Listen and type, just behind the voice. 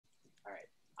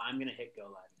I'm going to hit go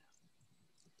live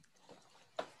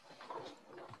now.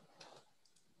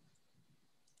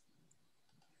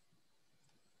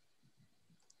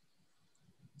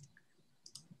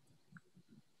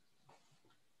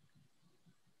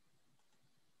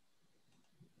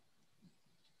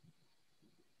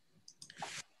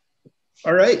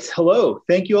 All right, hello.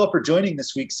 Thank you all for joining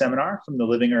this week's seminar from the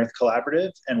Living Earth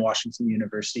Collaborative and Washington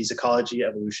University's Ecology,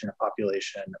 Evolution, and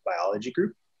Population Biology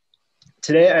group.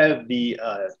 Today, I have the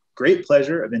great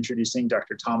pleasure of introducing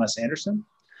Dr. Thomas Anderson.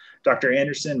 Dr.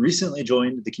 Anderson recently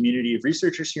joined the community of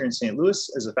researchers here in St. Louis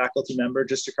as a faculty member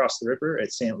just across the river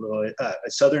at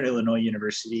Southern Illinois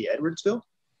University, Edwardsville.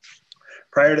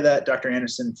 Prior to that, Dr.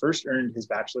 Anderson first earned his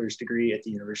bachelor's degree at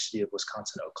the University of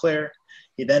Wisconsin-Eau Claire.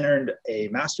 He then earned a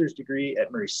master's degree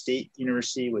at Murray State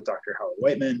University with Dr. Howard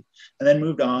Whiteman, and then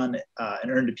moved on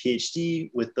and earned a PhD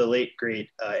with the late great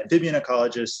amphibian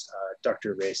ecologist,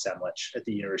 Dr. Ray Semlich at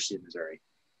the University of Missouri.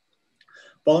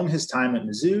 Following his time at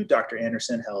Mizzou, Dr.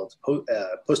 Anderson held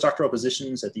postdoctoral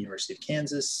positions at the University of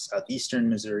Kansas, Southeastern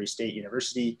Missouri State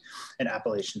University, and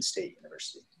Appalachian State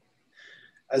University.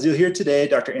 As you'll hear today,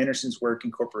 Dr. Anderson's work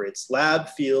incorporates lab,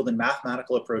 field, and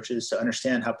mathematical approaches to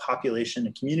understand how population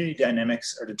and community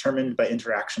dynamics are determined by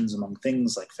interactions among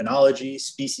things like phenology,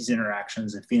 species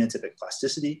interactions, and phenotypic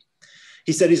plasticity.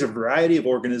 He studies a variety of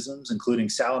organisms, including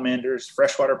salamanders,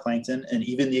 freshwater plankton, and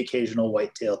even the occasional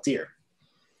white-tailed deer.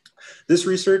 This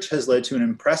research has led to an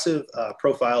impressive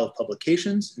profile of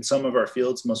publications in some of our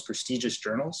field's most prestigious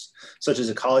journals, such as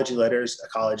Ecology Letters,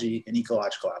 Ecology, and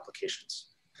Ecological Applications.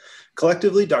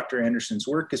 Collectively, Dr. Anderson's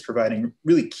work is providing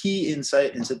really key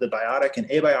insight into the biotic and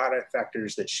abiotic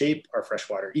factors that shape our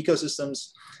freshwater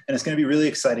ecosystems, and it's going to be really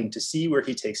exciting to see where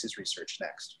he takes his research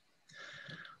next.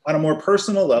 On a more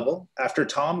personal level, after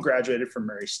Tom graduated from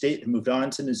Murray State and moved on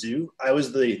to Mizzou, I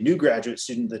was the new graduate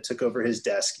student that took over his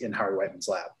desk in Howard Whiteman's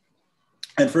lab.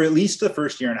 And for at least the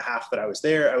first year and a half that I was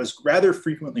there, I was rather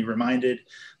frequently reminded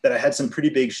that I had some pretty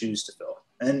big shoes to fill.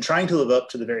 And trying to live up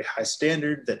to the very high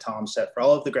standard that Tom set for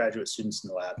all of the graduate students in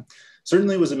the lab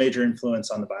certainly was a major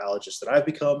influence on the biologist that I've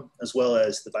become, as well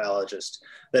as the biologist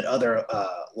that other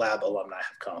lab alumni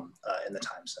have come in the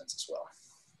time since as well.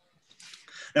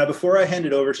 Now, before I hand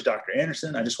it over to Dr.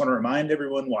 Anderson, I just want to remind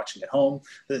everyone watching at home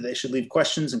that they should leave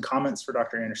questions and comments for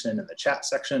Dr. Anderson in the chat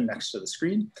section next to the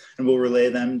screen, and we'll relay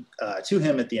them to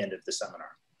him at the end of the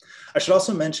seminar. I should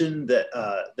also mention that,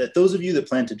 that those of you that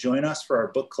plan to join us for our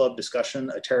book club discussion,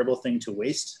 A Terrible Thing to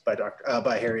Waste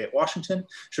by Harriet Washington,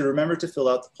 should remember to fill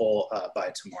out the poll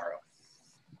by tomorrow.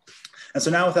 And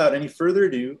so now, without any further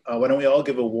ado, why don't we all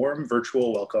give a warm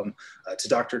virtual welcome to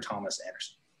Dr. Thomas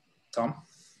Anderson. Tom?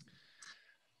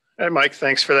 Hi, Mike.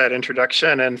 Thanks for that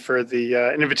introduction and for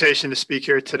the invitation to speak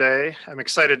here today. I'm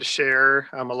excited to share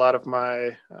a lot of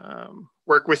my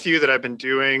work with you that I've been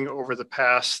doing over the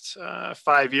past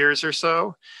 5 years or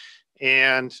so,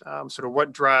 and sort of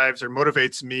what drives or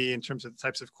motivates me in terms of the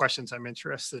types of questions I'm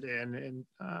interested in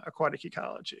aquatic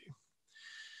ecology.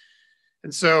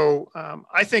 And so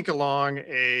I think along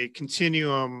a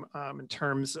continuum in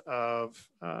terms of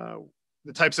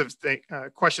the types of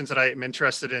questions that I am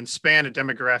interested in span a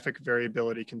demographic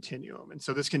variability continuum. And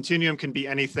so this continuum can be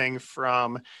anything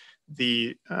from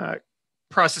the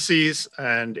processes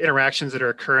and interactions that are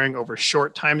occurring over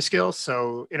short timescales.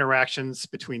 So interactions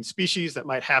between species that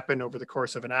might happen over the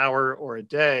course of an hour or a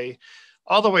day,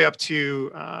 all the way up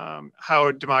to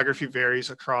how demography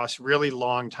varies across really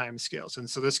long timescales. And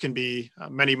so this can be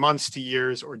many months to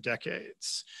years or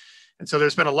decades. And so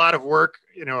there's been a lot of work,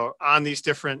 on these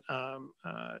different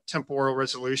temporal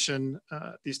resolution,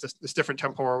 this different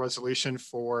temporal resolution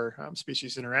for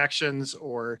species interactions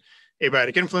or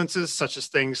abiotic influences, such as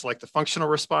things like the functional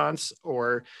response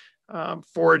or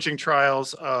foraging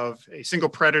trials of a single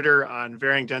predator on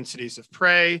varying densities of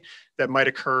prey that might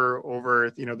occur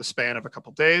over, the span of a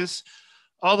couple days,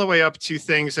 all the way up to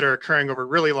things that are occurring over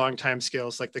really long time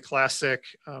scales, like the classic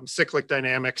cyclic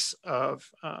dynamics of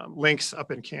lynx up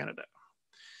in Canada.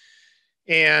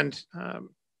 And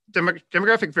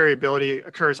demographic variability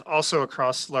occurs also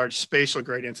across large spatial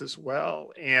gradients as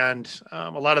well. And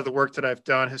a lot of the work that I've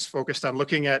done has focused on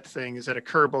looking at things that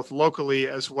occur both locally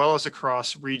as well as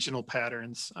across regional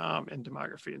patterns in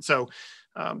demography. And so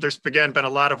there's, again, been a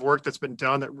lot of work that's been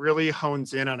done that really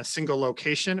hones in on a single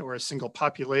location or a single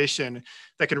population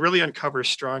that can really uncover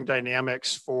strong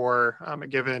dynamics for a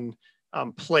given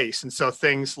place. And so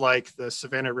things like the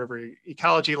Savannah River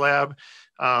Ecology Lab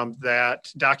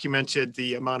that documented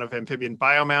the amount of amphibian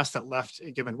biomass that left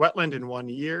a given wetland in 1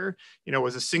 year,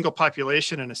 was a single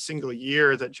population in a single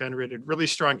year that generated really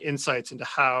strong insights into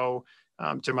how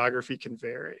demography can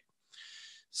vary.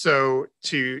 So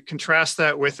to contrast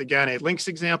that with, again, a lynx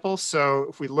example. So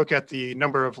if we look at the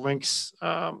number of lynx,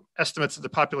 estimates of the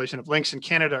population of lynx in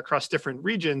Canada across different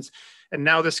regions, and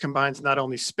now this combines not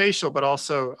only spatial, but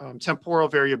also temporal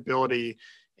variability.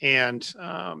 And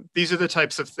these are the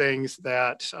types of things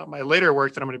that my later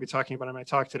work that I'm going to be talking about in my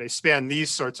talk today span these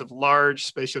sorts of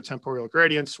large spatiotemporal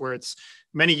gradients where it's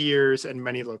many years and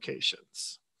many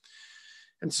locations.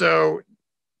 And so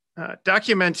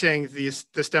documenting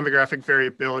this demographic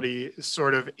variability is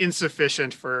sort of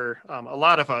insufficient for a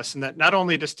lot of us, and that not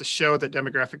only just to show that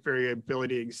demographic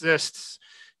variability exists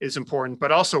is important,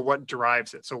 but also what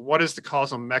drives it. So what is the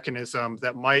causal mechanism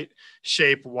that might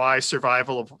shape why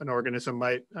survival of an organism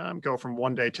might go from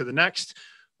one day to the next,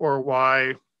 or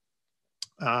why,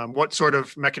 what sort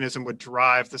of mechanism would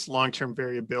drive this long-term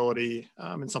variability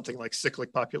in something like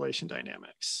cyclic population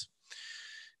dynamics.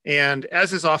 And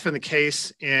as is often the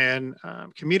case in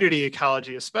community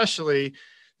ecology, especially,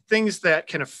 things that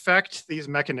can affect these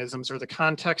mechanisms or the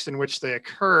context in which they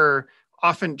occur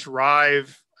often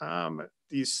drive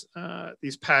these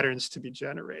patterns to be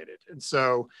generated. And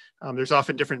so there's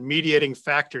often different mediating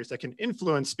factors that can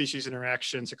influence species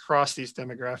interactions across these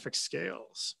demographic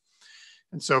scales.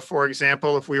 And so, for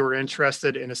example, if we were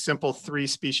interested in a simple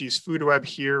 3-species food web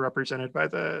here, represented by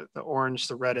the orange,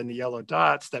 the red, and the yellow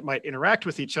dots that might interact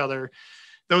with each other,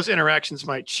 those interactions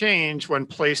might change when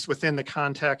placed within the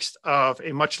context of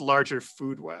a much larger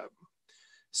food web.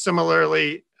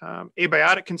 Similarly,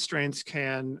 abiotic constraints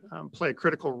can play a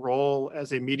critical role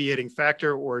as a mediating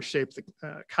factor or shape the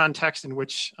context in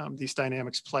which these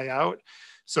dynamics play out.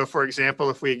 So for example,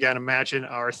 if we again imagine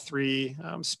our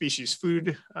 3-species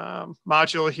food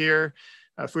module here,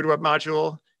 food web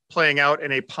module, playing out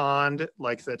in a pond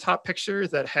like the top picture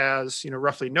that has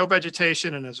roughly no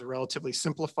vegetation and is a relatively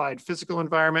simplified physical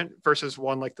environment, versus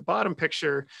one like the bottom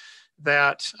picture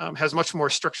that has much more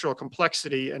structural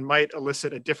complexity and might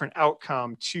elicit a different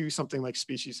outcome to something like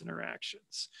species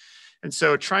interactions. And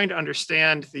so trying to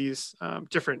understand these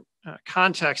different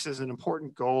contexts is an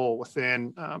important goal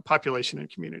within population and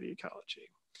community ecology.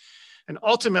 And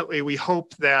ultimately, we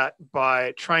hope that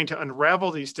by trying to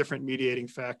unravel these different mediating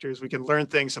factors, we can learn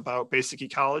things about basic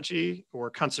ecology or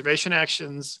conservation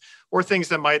actions, or things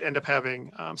that might end up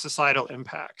having societal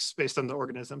impacts based on the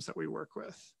organisms that we work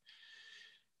with.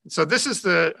 So this is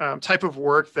the type of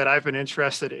work that I've been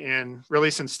interested in really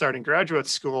since starting graduate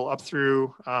school up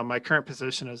through my current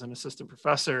position as an assistant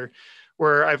professor,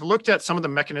 where I've looked at some of the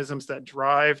mechanisms that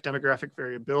drive demographic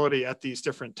variability at these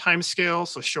different timescales,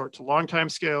 so short to long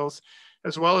timescales,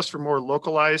 as well as for more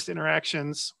localized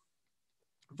interactions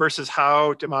versus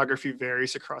how demography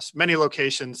varies across many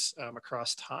locations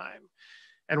across time.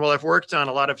 And while I've worked on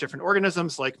a lot of different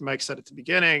organisms, like Mike said at the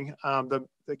beginning,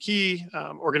 the key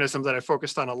organisms that I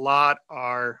focused on a lot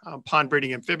are pond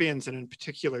breeding amphibians, and in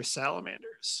particular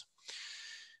salamanders.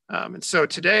 And so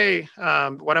today, what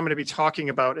I'm going to be talking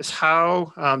about is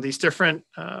how these different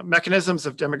mechanisms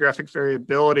of demographic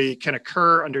variability can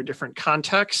occur under different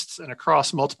contexts and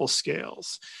across multiple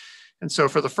scales. And so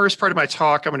for the first part of my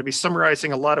talk, I'm going to be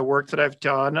summarizing a lot of work that I've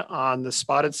done on the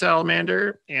spotted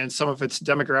salamander and some of its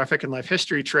demographic and life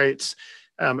history traits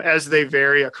as they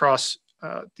vary across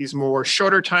these more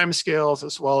shorter time scales,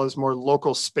 as well as more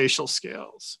local spatial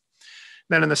scales.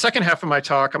 Then in the second half of my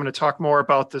talk, I'm going to talk more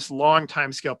about this long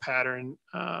timescale pattern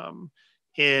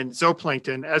in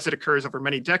zooplankton as it occurs over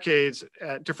many decades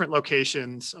at different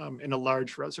locations in a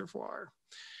large reservoir.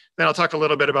 Then I'll talk a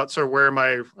little bit about sort of where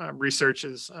my research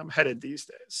is headed these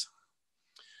days.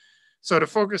 So to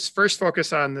first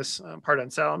focus on this part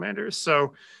on salamanders.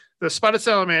 So the spotted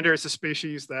salamander is a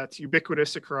species that's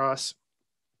ubiquitous across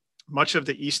much of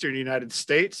the eastern United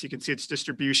States. You can see its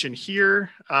distribution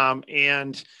here.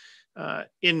 And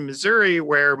in Missouri,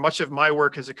 where much of my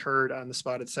work has occurred on the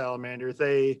spotted salamander,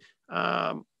 they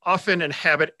often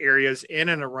inhabit areas in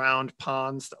and around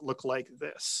ponds that look like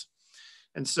this.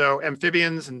 And so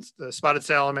amphibians and the spotted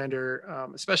salamander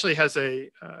especially has a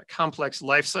complex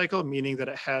life cycle, meaning that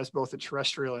it has both a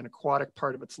terrestrial and aquatic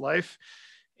part of its life.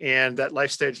 And that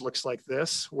life stage looks like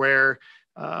this, where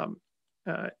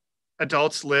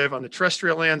adults live on the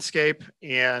terrestrial landscape,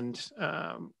 and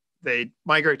they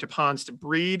migrate to ponds to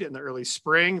breed in the early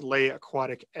spring, lay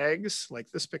aquatic eggs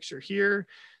like this picture here.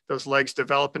 Those legs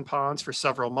develop in ponds for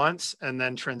several months and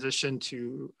then transition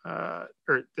to,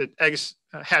 or the eggs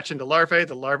hatch into larvae.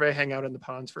 The larvae hang out in the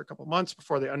ponds for a couple months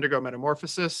before they undergo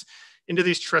metamorphosis into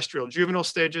these terrestrial juvenile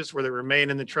stages, where they remain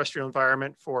in the terrestrial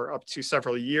environment for up to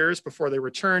several years before they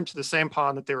return to the same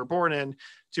pond that they were born in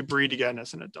to breed again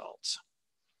as an adult.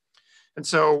 And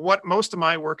so what most of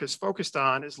my work is focused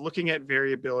on is looking at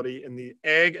variability in the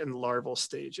egg and larval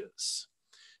stages.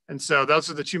 And so those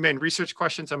are the two main research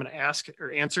questions I'm going to ask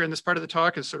or answer in this part of the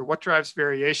talk, is sort of what drives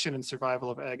variation in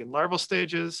survival of egg and larval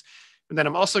stages. And then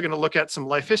I'm also going to look at some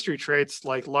life history traits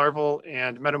like larval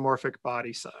and metamorphic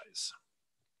body size.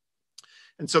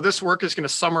 And so this work is going to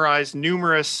summarize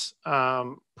numerous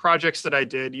projects that I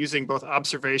did using both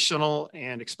observational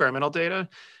and experimental data.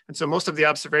 And so most of the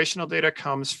observational data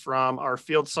comes from our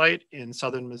field site in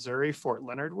southern Missouri, Fort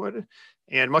Leonard Wood.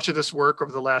 And much of this work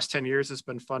over the last 10 years has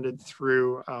been funded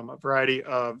through a variety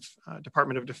of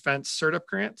Department of Defense CERTUP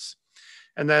grants.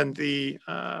 And then the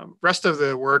rest of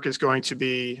the work is going to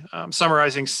be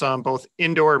summarizing some both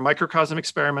indoor microcosm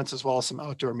experiments as well as some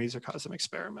outdoor mesocosm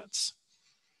experiments.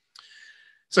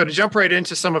 So to jump right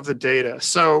into some of the data.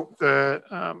 So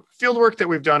the field work that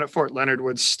we've done at Fort Leonard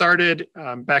Wood started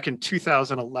back in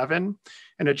 2011.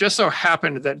 And it just so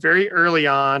happened that very early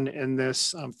on in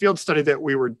this field study that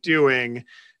we were doing,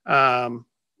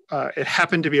 it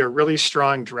happened to be a really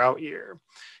strong drought year.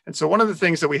 And so one of the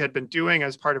things that we had been doing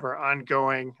as part of our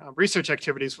ongoing research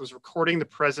activities was recording the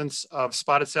presence of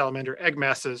spotted salamander egg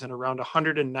masses in around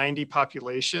 190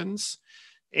 populations.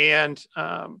 And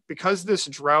because this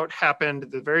drought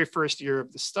happened the very first year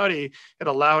of the study, it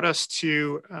allowed us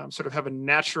to sort of have a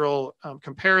natural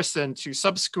comparison to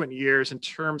subsequent years in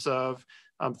terms of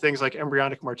things like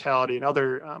embryonic mortality and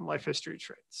other life history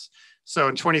traits. So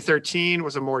in 2013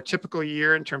 was a more typical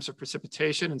year in terms of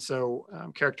precipitation, and so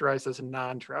characterized as a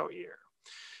non-drought year.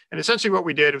 And essentially what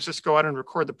we did was just go out and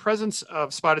record the presence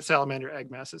of spotted salamander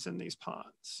egg masses in these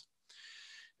ponds.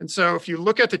 And so if you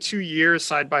look at the 2 years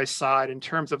side by side in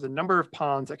terms of the number of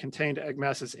ponds that contained egg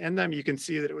masses in them, you can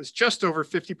see that it was just over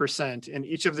 50% in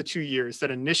each of the 2 years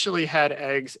that initially had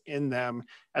eggs in them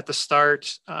at the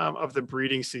start of the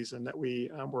breeding season that we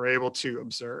were able to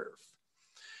observe.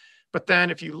 But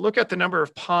then if you look at the number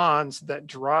of ponds that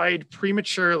dried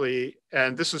prematurely,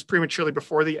 and this was prematurely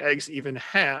before the eggs even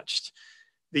hatched,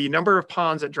 the number of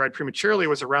ponds that dried prematurely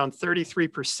was around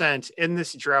 33% in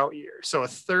this drought year. So a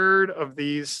third of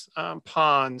these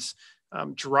ponds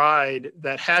dried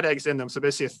that had eggs in them. So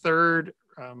basically a third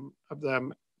of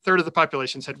the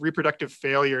populations had reproductive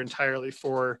failure entirely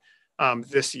for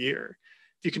this year.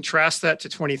 If you contrast that to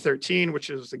 2013, which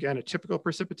is again a typical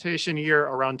precipitation year,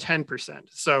 around 10%.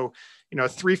 So, a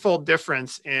threefold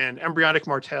difference in embryonic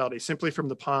mortality simply from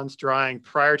the ponds drying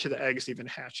prior to the eggs even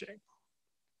hatching.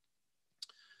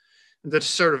 And to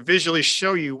sort of visually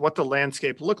show you what the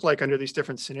landscape looked like under these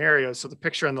different scenarios. So the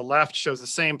picture on the left shows the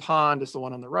same pond as the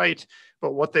one on the right,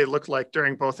 but what they looked like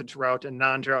during both a drought and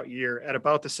non-drought year at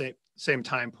about the same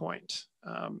time point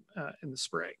in the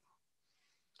spring.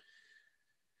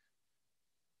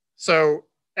 So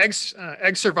egg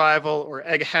survival or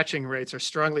egg hatching rates are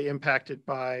strongly impacted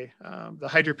by the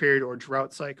hydroperiod or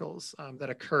drought cycles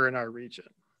that occur in our region.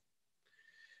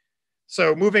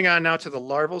 So moving on now to the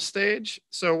larval stage.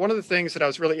 So one of the things that I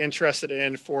was really interested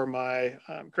in for my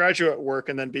graduate work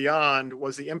and then beyond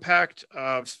was the impact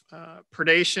of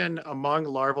predation among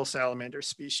larval salamander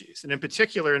species. And in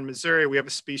particular in Missouri, we have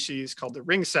a species called the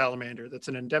ring salamander that's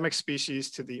an endemic species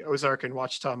to the Ozark and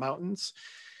Ouachita Mountains.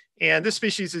 And this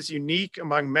species is unique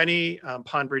among many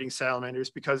pond breeding salamanders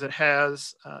because it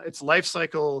has, its life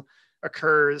cycle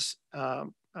occurs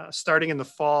starting in the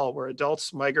fall, where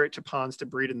adults migrate to ponds to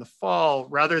breed in the fall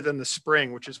rather than the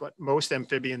spring, which is what most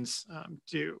amphibians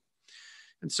do.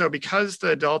 And so because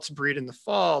the adults breed in the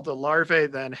fall, the larvae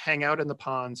then hang out in the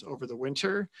ponds over the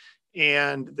winter,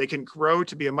 and they can grow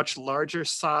to be a much larger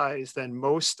size than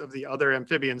most of the other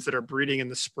amphibians that are breeding in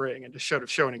the spring. And to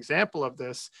show an example of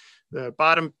this, the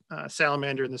bottom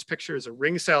salamander in this picture is a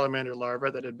ring salamander larva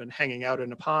that had been hanging out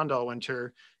in a pond all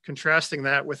winter, contrasting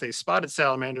that with a spotted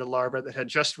salamander larva that had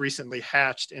just recently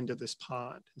hatched into this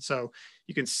pond. And so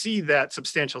you can see that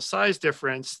substantial size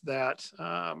difference that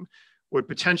would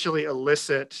potentially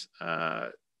elicit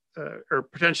or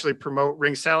potentially promote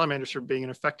ring salamanders from being an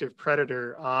effective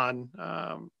predator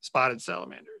on spotted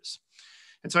salamanders.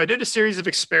 And so I did a series of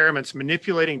experiments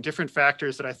manipulating different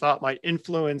factors that I thought might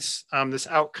influence this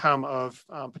outcome of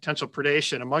potential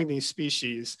predation among these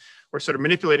species, or sort of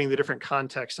manipulating the different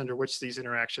contexts under which these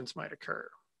interactions might occur.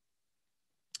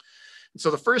 And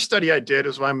so the first study I did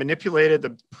was when I manipulated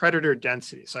the predator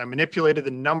density. So I manipulated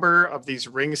the number of these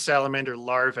ring salamander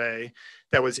larvae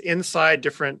that was inside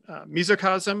different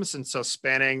mesocosms, and so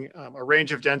spanning a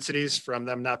range of densities from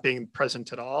them not being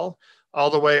present at all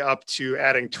the way up to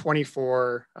adding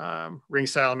 24 ring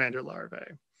salamander larvae.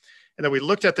 And then we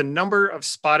looked at the number of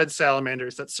spotted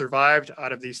salamanders that survived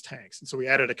out of these tanks. And so we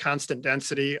added a constant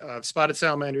density of spotted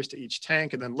salamanders to each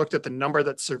tank, and then looked at the number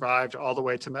that survived all the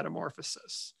way to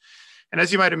metamorphosis. And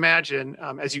as you might imagine,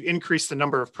 as you increase the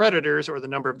number of predators or the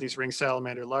number of these ring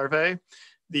salamander larvae,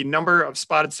 the number of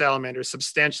spotted salamanders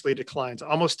substantially declines,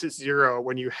 almost to zero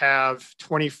when you have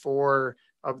 24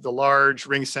 of the large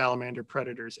ring salamander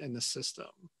predators in the system.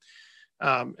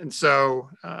 And so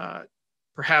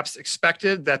perhaps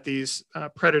expected that these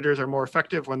predators are more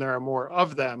effective when there are more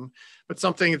of them, but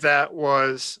something that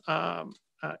was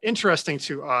interesting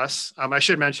to us. I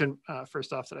should mention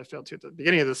first off that I failed to at the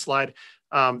beginning of this slide.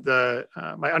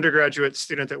 My undergraduate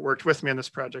student that worked with me on this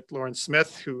project, Lauren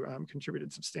Smith, who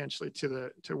contributed substantially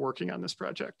to working on this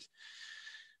project.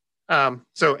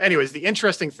 So anyways, the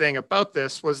interesting thing about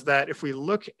this was that if we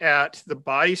look at the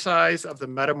body size of the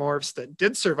metamorphs that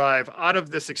did survive out of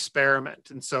this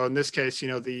experiment, and so in this case,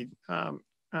 the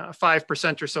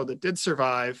 5% or so that did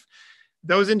survive,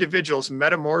 those individuals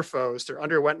metamorphosed or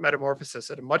underwent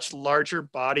metamorphosis at a much larger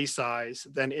body size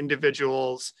than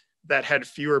individuals that had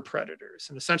fewer predators.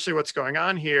 And essentially what's going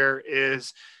on here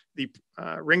is the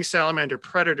ring salamander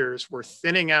predators were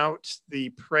thinning out the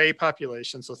prey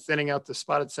population, so thinning out the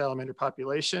spotted salamander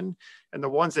population. And the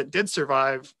ones that did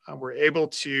survive were able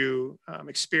to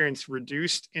experience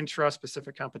reduced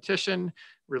intraspecific competition,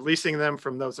 releasing them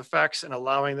from those effects and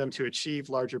allowing them to achieve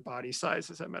larger body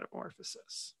sizes at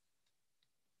metamorphosis.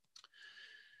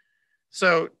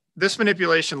 So this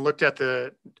manipulation looked at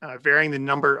the varying the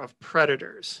number of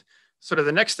predators. Sort of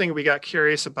the next thing we got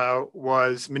curious about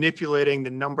was manipulating the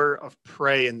number of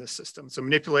prey in the system. So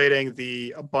manipulating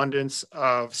the abundance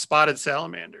of spotted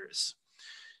salamanders.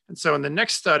 And so in the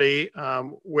next study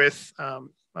with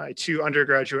my two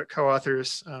undergraduate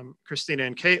co-authors, Christina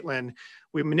and Caitlin,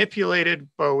 we manipulated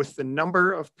both the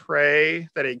number of prey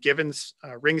that a given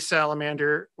ring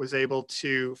salamander was able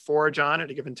to forage on at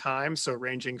a given time. So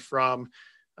ranging from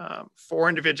 4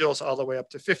 individuals all the way up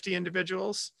to 50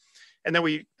 individuals. And then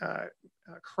we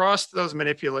crossed those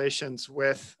manipulations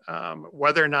with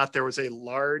whether or not there was a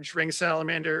large ring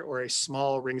salamander or a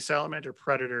small ring salamander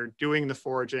predator doing the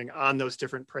foraging on those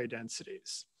different prey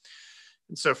densities.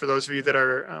 And so for those of you that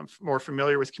are more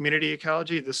familiar with community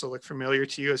ecology, this will look familiar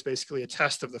to you as basically a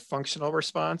test of the functional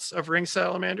response of ring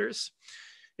salamanders.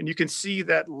 And you can see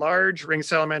that large ring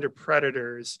salamander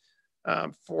predators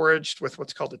foraged with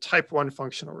what's called a type 1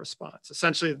 functional response.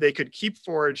 Essentially, they could keep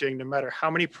foraging no matter how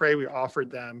many prey we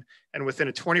offered them. And within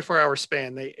a 24-hour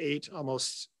span, they ate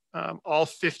almost all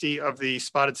 50 of the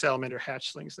spotted salamander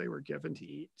hatchlings they were given to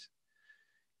eat.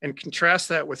 And contrast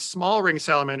that with small ring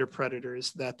salamander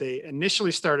predators that they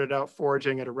initially started out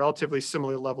foraging at a relatively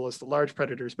similar level as the large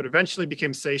predators, but eventually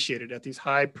became satiated at these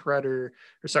high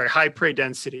prey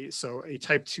densities, so a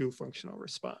type 2 functional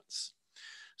response.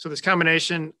 So this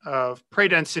combination of prey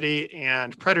density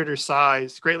and predator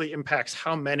size greatly impacts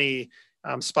how many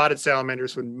spotted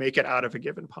salamanders would make it out of a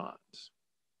given pond.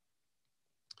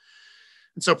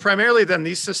 And so primarily then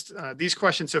these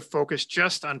questions have focused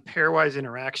just on pairwise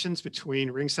interactions between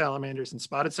ring salamanders and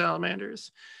spotted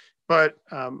salamanders. But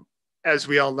as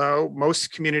we all know,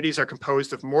 most communities are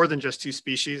composed of more than just 2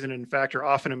 species, and in fact are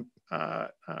often,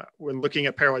 when looking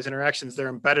at pairwise interactions, they're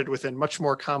embedded within much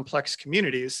more complex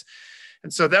communities.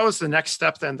 And so that was the next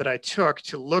step then that I took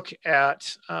to look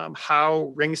at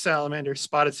how ring salamander,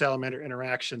 spotted salamander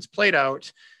interactions played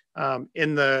out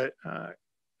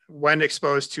when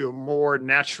exposed to a more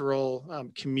natural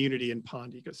community in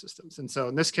pond ecosystems. And so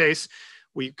in this case,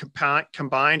 we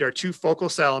combined our 2 focal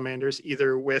salamanders,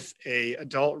 either with an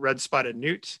adult red-spotted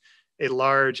newt, a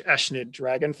large Eschnid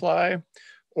dragonfly,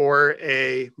 or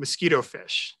a mosquito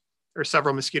fish, or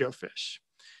several mosquito fish.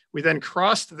 We then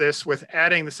crossed this with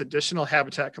adding this additional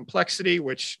habitat complexity,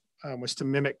 which was to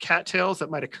mimic cattails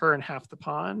that might occur in half the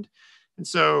pond. And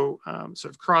so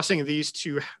sort of crossing these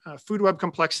 2 food web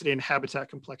complexity and habitat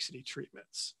complexity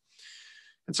treatments.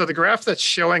 And so the graph that's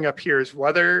showing up here is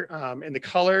whether in the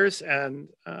colors and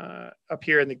up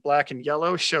here in the black and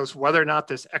yellow shows whether or not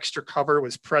this extra cover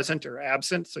was present or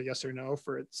absent. So yes or no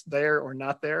for it's there or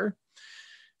not there.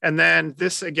 And then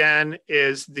this again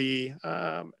is the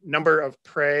number of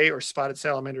prey or spotted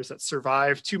salamanders that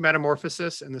survived to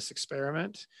metamorphosis in this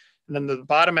experiment. And then the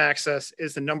bottom axis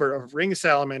is the number of ring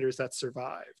salamanders that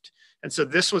survived. And so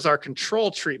this was our control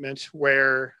treatment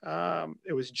where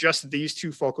it was just these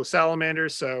 2 focal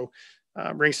salamanders. So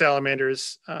ring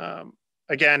salamanders,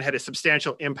 again, had a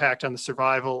substantial impact on the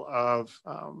survival of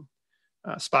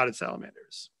spotted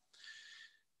salamanders.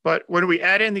 But when we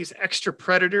add in these extra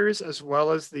predators, as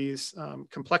well as these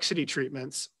complexity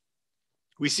treatments,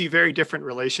 we see very different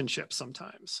relationships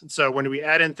sometimes. And so when we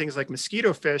add in things like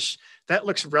mosquito fish, that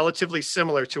looks relatively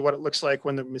similar to what it looks like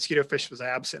when the mosquito fish was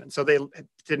absent. And so they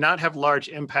did not have large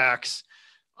impacts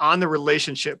on the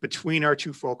relationship between our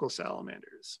 2 focal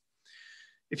salamanders.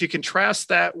 If you contrast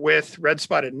that with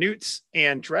red-spotted newts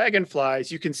and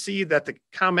dragonflies, you can see that the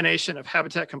combination of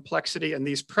habitat complexity and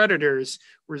these predators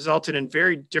resulted in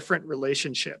very different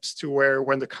relationships, to where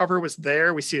when the cover was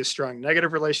there, we see a strong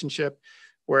negative relationship,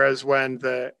 whereas when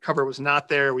the cover was not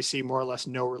there, we see more or less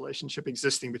no relationship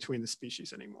existing between the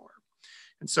species anymore.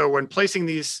 And so when placing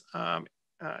these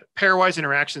pairwise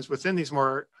interactions within these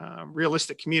more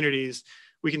realistic communities,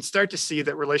 we can start to see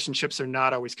that relationships are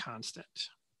not always constant.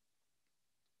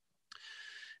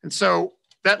 And so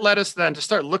that led us then to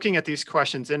start looking at these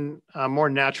questions in more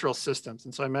natural systems.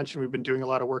 And so I mentioned we've been doing a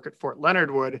lot of work at Fort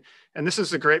Leonard Wood, and this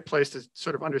is a great place to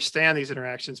sort of understand these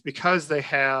interactions because they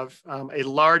have a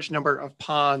large number of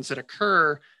ponds that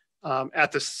occur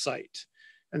at this site.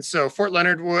 And so Fort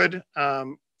Leonard Wood,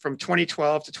 from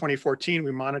 2012 to 2014,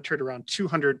 we monitored around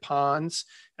 200 ponds,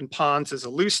 and ponds is a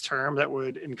loose term that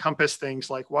would encompass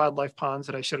things like wildlife ponds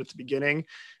that I showed at the beginning,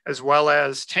 as well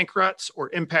as tank ruts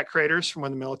or impact craters from when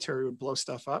the military would blow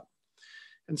stuff up.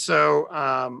 And so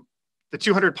the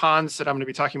 200 ponds that I'm going to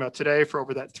be talking about today for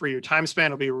over that 3-year time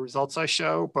span will be results I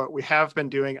show, but we have been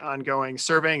doing ongoing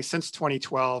surveying since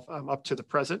 2012 up to the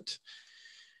present.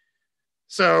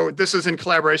 So this is in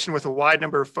collaboration with a wide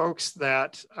number of folks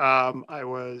that I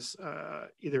was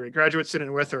either a graduate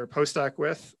student with or a postdoc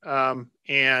with. So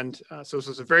this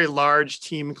was a very large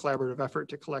team collaborative effort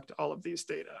to collect all of these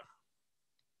data.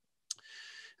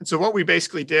 And so what we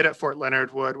basically did at Fort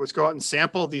Leonard Wood was go out and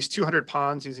sample these 200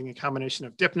 ponds using a combination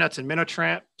of dip nets and minnow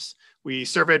traps. We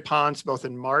surveyed ponds both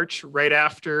in March, right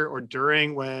after or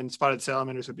during when spotted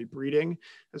salamanders would be breeding,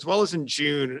 as well as in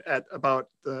June at about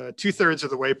the 2/3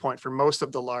 of the waypoint for most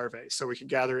of the larvae, so we could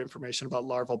gather information about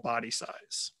larval body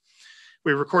size.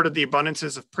 We recorded the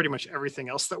abundances of pretty much everything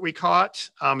else that we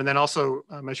caught, and then also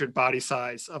measured body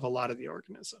size of a lot of the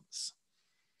organisms.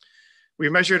 We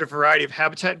measured a variety of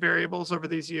habitat variables over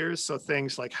these years, so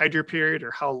things like hydroperiod, or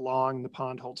how long the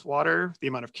pond holds water, the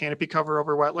amount of canopy cover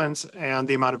over wetlands, and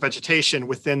the amount of vegetation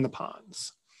within the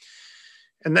ponds.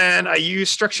 And then I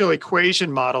used structural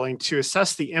equation modeling to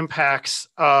assess the impacts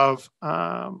of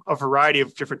a variety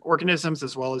of different organisms,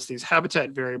 as well as these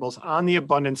habitat variables on the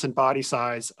abundance and body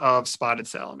size of spotted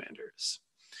salamanders.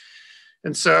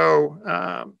 And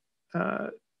so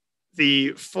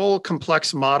the full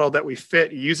complex model that we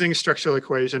fit using structural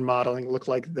equation modeling look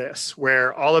like this,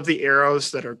 where all of the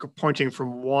arrows that are pointing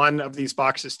from one of these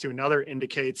boxes to another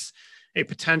indicates a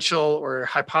potential or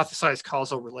hypothesized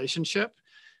causal relationship.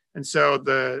 And so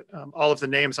all of the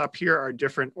names up here are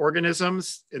different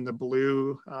organisms in the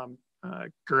blue,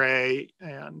 gray,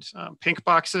 and pink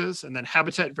boxes, and then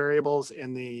habitat variables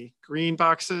in the green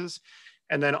boxes.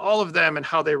 And then all of them and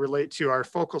how they relate to our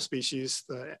focal species,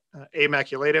 the A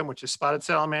maculatum, which is spotted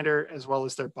salamander, as well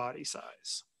as their body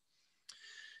size.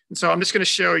 And so I'm just going to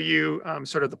show you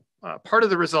sort of the part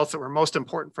of the results that were most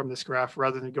important from this graph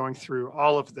rather than going through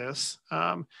all of this.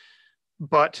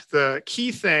 But the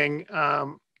key thing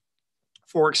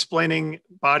for explaining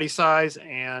body size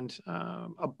and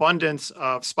abundance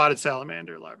of spotted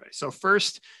salamander larvae. So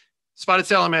first, spotted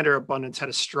salamander abundance had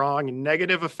a strong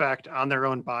negative effect on their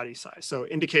own body size, so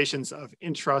indications of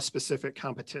intraspecific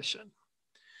competition.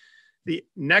 The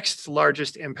next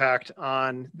largest impact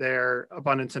on their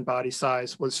abundance and body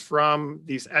size was from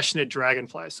these Eschnid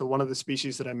dragonflies, so one of the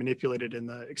species that I manipulated in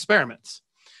the experiments.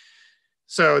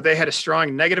 So they had a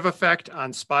strong negative effect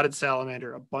on spotted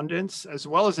salamander abundance, as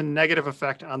well as a negative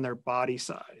effect on their body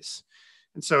size.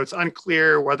 And so it's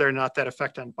unclear whether or not that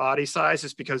effect on body size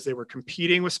is because they were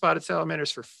competing with spotted salamanders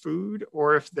for food,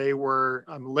 or if they were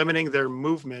limiting their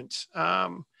movement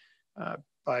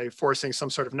by forcing some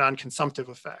sort of non-consumptive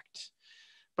effect.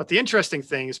 But the interesting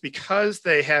thing is because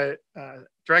they had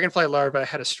dragonfly larvae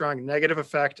had a strong negative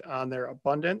effect on their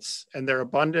abundance, and their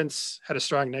abundance had a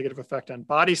strong negative effect on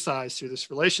body size through this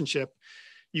relationship,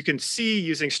 you can see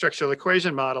using structural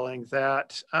equation modeling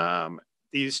that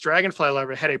these dragonfly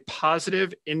larvae had a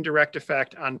positive indirect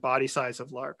effect on body size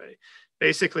of larvae.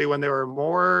 Basically, when there were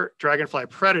more dragonfly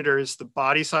predators, the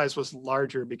body size was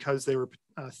larger because they were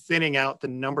thinning out the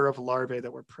number of larvae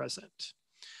that were present.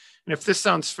 And if this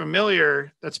sounds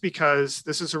familiar, that's because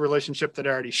this is a relationship that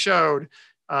I already showed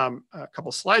a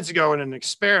couple slides ago in an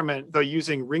experiment, though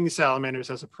using ring salamanders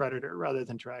as a predator rather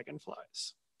than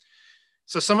dragonflies.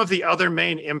 So some of the other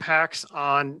main impacts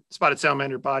on spotted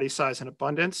salamander body size and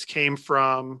abundance came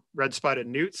from red-spotted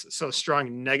newts, so a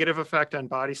strong negative effect on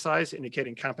body size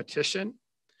indicating competition.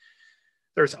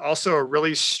 There's also a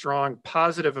really strong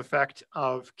positive effect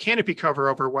of canopy cover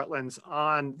over wetlands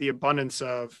on the abundance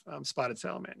of spotted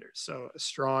salamanders, so a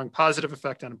strong positive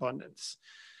effect on abundance.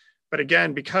 But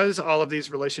again, because all of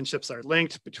these relationships are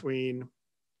linked between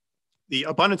the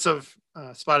abundance of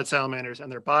spotted salamanders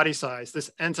and their body size,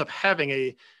 this ends up having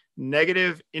a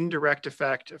negative indirect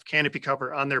effect of canopy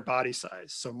cover on their body size.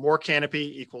 So more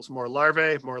canopy equals more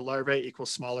larvae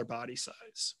equals smaller body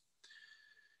size.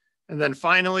 And then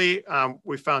finally,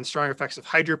 we found strong effects of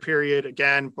hydroperiod,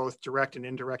 again, both direct and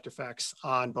indirect effects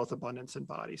on both abundance and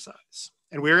body size.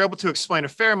 And we were able to explain a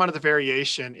fair amount of the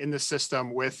variation in the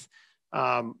system with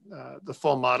the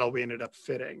full model we ended up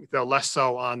fitting, though less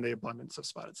so on the abundance of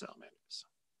spotted salamanders.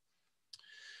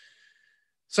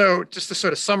 So just to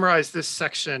sort of summarize this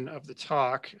section of the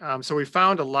talk, so we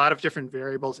found a lot of different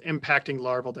variables impacting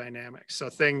larval dynamics. So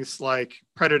things like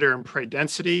predator and prey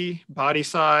density, body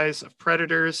size of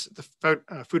predators,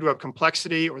 the food web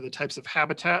complexity or the types of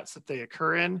habitats that they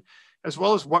occur in, as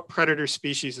well as what predator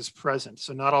species is present.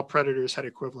 So not all predators had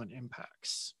equivalent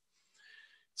impacts.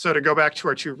 So to go back to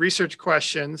our two research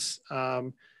questions,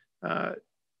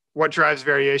 what drives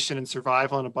variation in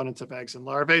survival and abundance of eggs and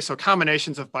larvae? So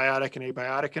combinations of biotic and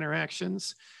abiotic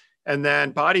interactions. And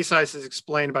then body size is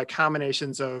explained by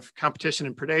combinations of competition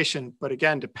and predation, but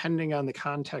again, depending on the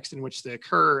context in which they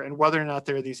occur and whether or not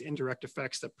there are these indirect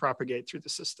effects that propagate through the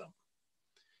system.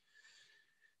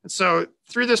 And so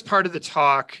through this part of the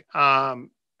talk,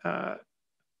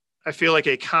 I feel like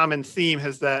a common theme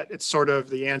is that it's sort of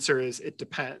the answer is it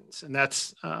depends. And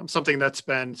that's something that's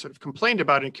been sort of complained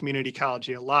about in community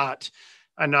ecology a lot,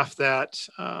 enough that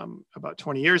about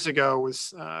 20 years ago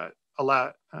was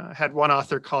had one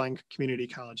author calling community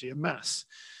ecology a mess.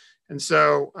 And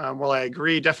so while I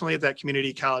agree definitely that community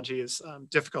ecology is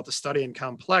difficult to study and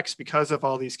complex because of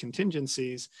all these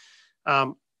contingencies,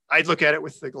 I'd look at it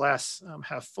with the glass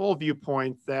half full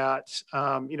viewpoint that,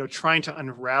 trying to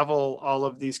unravel all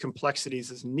of these complexities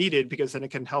is needed because then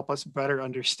it can help us better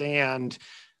understand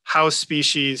how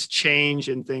species change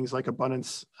in things like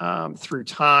abundance through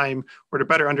time, or to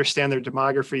better understand their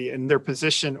demography and their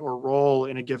position or role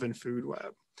in a given food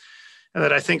web. And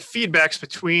that I think feedbacks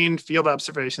between field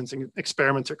observations and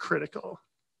experiments are critical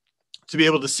to be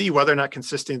able to see whether or not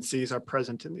consistencies are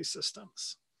present in these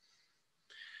systems.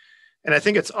 And I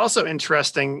think it's also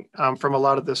interesting from a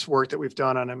lot of this work that we've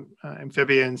done on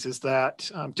amphibians is that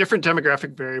different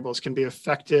demographic variables can be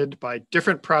affected by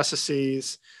different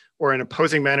processes or in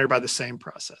opposing manner by the same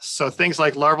process. So things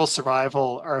like larval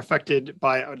survival are affected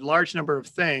by a large number of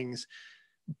things,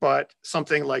 but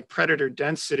something like predator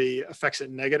density affects it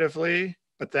negatively,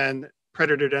 but then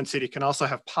predator density can also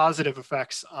have positive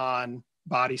effects on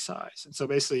body size. And so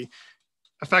basically,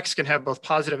 effects can have both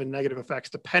positive and negative effects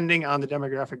depending on the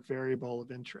demographic variable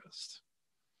of interest.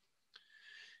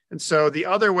 And so the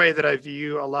other way that I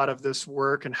view a lot of this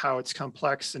work and how it's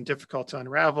complex and difficult to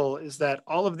unravel is that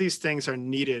all of these things are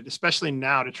needed, especially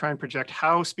now, to try and project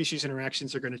how species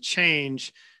interactions are going to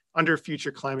change under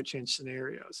future climate change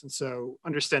scenarios. And so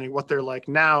understanding what they're like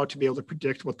now to be able to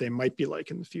predict what they might be like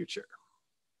in the future.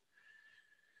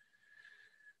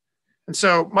 And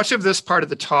so much of this part of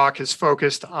the talk is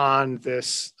focused on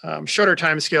this shorter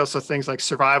time scale, so things like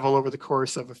survival over the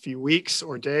course of a few weeks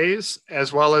or days,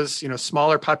 as well as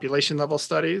smaller population level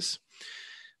studies.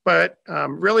 But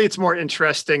really, it's more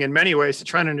interesting in many ways to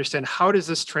try and understand how does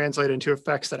this translate into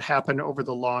effects that happen over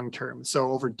the long term,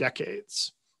 so over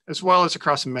decades, as well as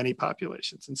across many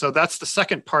populations. And so that's the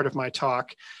second part of my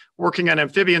talk. Working on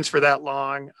amphibians for that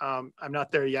long, I'm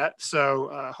not there yet.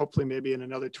 So hopefully maybe in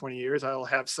another 20 years, I'll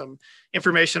have some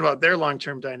information about their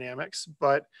long-term dynamics.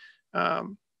 But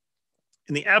in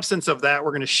the absence of that,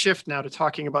 we're going to shift now to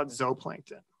talking about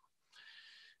zooplankton.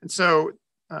 And so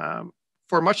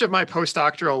for much of my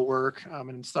postdoctoral work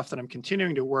and stuff that I'm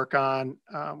continuing to work on,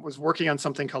 was working on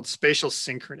something called spatial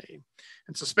synchrony.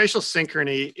 And so spatial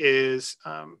synchrony is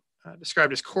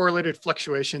described as correlated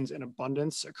fluctuations in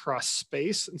abundance across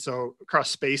space. And so across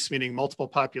space, meaning multiple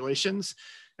populations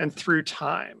and through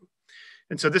time.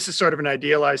 And so this is sort of an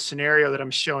idealized scenario that I'm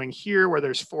showing here where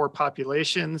there's 4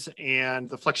 populations and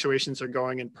the fluctuations are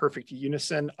going in perfect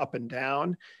unison up and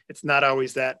down. It's not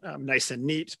always that nice and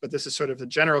neat, but this is sort of the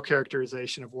general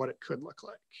characterization of what it could look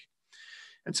like.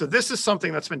 And so this is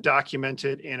something that's been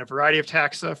documented in a variety of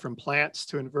taxa, from plants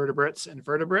to invertebrates and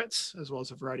vertebrates, as well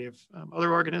as a variety of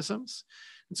other organisms.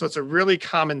 And so it's a really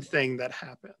common thing that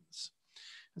happens.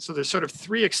 And so there's sort of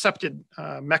 3 accepted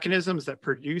mechanisms that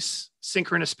produce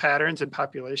synchronous patterns in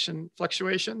population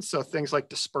fluctuations. So things like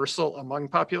dispersal among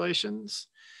populations.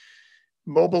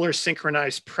 Mobile or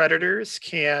synchronized predators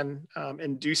can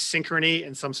induce synchrony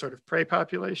in some sort of prey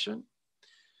population,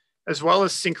 as well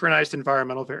as synchronized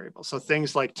environmental variables. So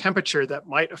things like temperature that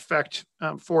might affect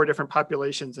 4 different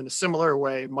populations in a similar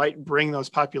way might bring those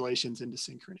populations into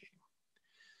synchrony.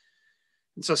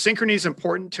 And so synchrony is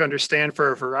important to understand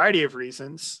for a variety of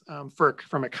reasons.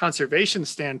 From a conservation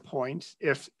standpoint,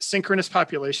 if synchronous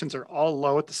populations are all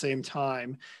low at the same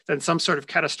time, then some sort of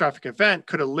catastrophic event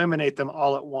could eliminate them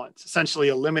all at once, essentially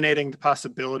eliminating the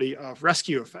possibility of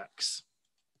rescue effects.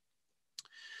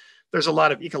 There's a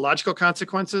lot of ecological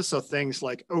consequences. So things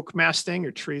like oak masting,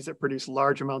 or trees that produce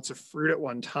large amounts of fruit at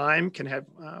one time, can have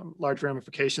large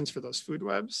ramifications for those food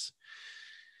webs.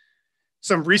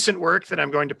 Some recent work that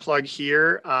I'm going to plug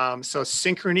here. So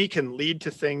synchrony can lead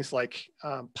to things like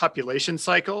population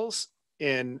cycles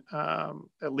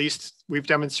at least we've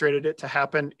demonstrated it to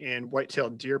happen in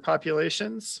white-tailed deer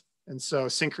populations. And so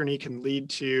synchrony can lead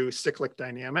to cyclic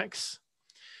dynamics.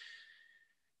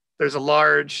 There's a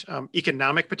large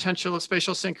economic potential of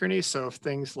spatial synchrony. So if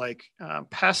things like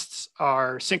pests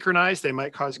are synchronized, they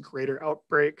might cause greater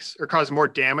outbreaks or cause more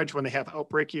damage when they have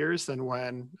outbreak years than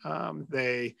when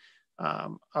they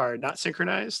are not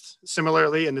synchronized.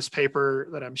 Similarly, in this paper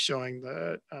that I'm showing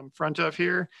the front of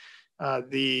here,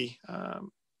 the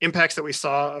impacts that we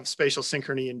saw of spatial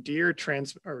synchrony in deer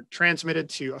are transmitted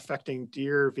to affecting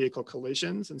deer vehicle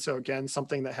collisions. And so again,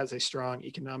 something that has a strong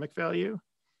economic value.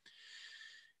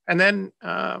 And then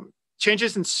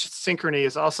changes in synchrony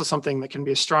is also something that can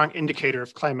be a strong indicator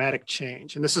of climatic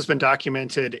change. And this has been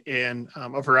documented in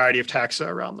a variety of taxa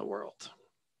around the world.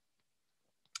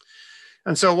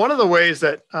 And so one of the ways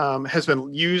that has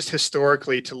been used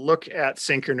historically to look at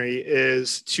synchrony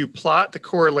is to plot the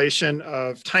correlation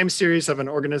of time series of an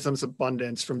organism's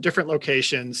abundance from different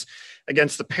locations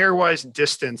against the pairwise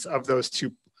distance of those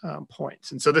two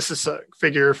points. And so this is a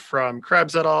figure from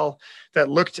Krebs et al. That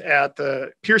looked at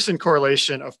the Pearson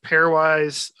correlation of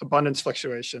pairwise abundance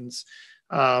fluctuations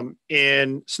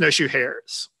in snowshoe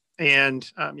hares. And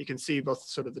you can see both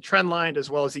sort of the trend line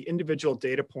as well as the individual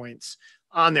data points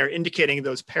on there indicating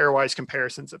those pairwise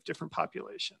comparisons of different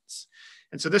populations.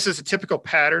 And so this is a typical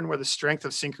pattern where the strength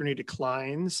of synchrony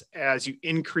declines as you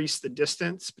increase the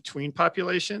distance between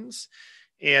populations.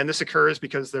 And this occurs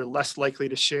because they're less likely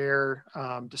to share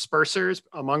dispersers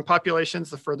among populations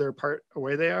the further apart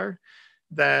away they are.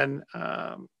 Then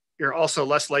you're also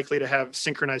less likely to have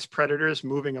synchronized predators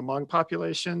moving among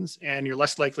populations, and you're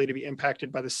less likely to be impacted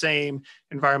by the same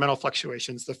environmental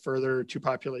fluctuations the further two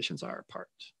populations are apart.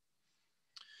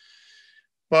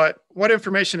 But what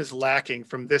information is lacking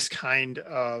from this kind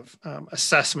of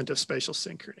assessment of spatial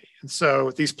synchrony? And so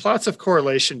these plots of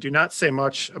correlation do not say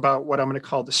much about what I'm going to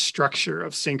call the structure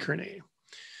of synchrony.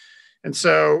 And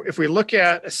so if we look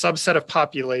at a subset of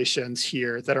populations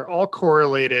here that are all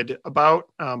correlated about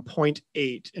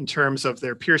 0.8 in terms of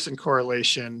their Pearson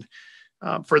correlation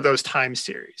for those time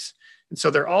series. And so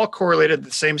they're all correlated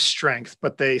the same strength,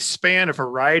 but they span a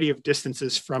variety of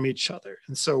distances from each other.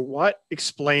 And so what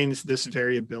explains this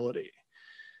variability?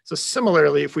 So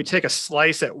similarly, if we take a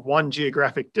slice at one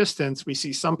geographic distance, we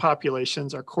see some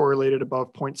populations are correlated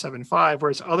above 0.75,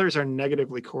 whereas others are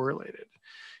negatively correlated.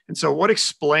 And so what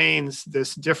explains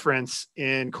this difference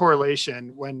in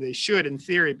correlation when they should, in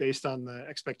theory, based on the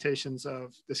expectations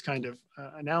of this kind of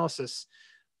analysis,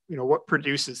 what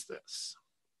produces this?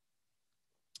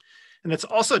 And it's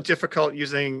also difficult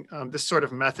using this sort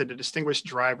of method to distinguish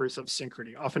drivers of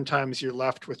synchrony. Oftentimes you're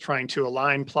left with trying to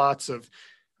align plots of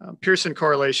Pearson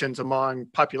correlations among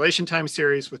population time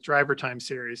series with driver time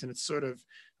series, and it's sort of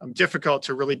difficult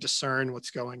to really discern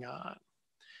what's going on.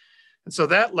 And so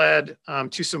that led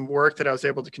to some work that I was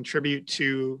able to contribute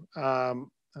to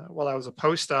while I was a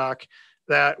postdoc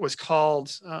that was called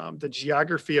the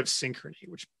geography of synchrony,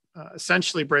 which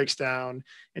essentially breaks down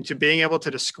into being able to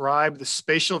describe the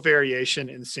spatial variation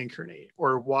in synchrony,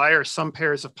 or why are some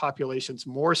pairs of populations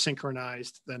more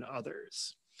synchronized than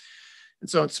others. And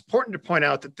so it's important to point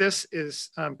out that this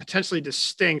is potentially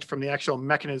distinct from the actual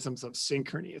mechanisms of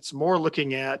synchrony. It's more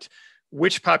looking at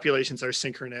which populations are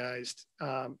synchronized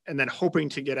and then hoping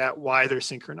to get at why they're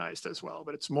synchronized as well.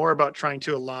 But it's more about trying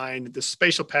to align the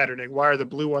spatial patterning. Why are the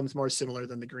blue ones more similar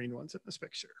than the green ones in this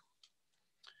picture?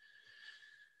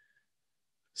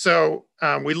 So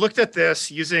we looked at this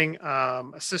using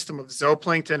a system of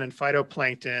zooplankton and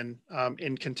phytoplankton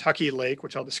in Kentucky Lake,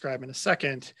 which I'll describe in a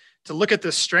second, to look at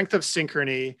the strength of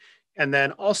synchrony. And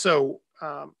then also,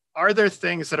 are there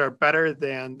things that are better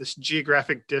than this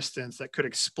geographic distance that could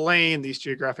explain these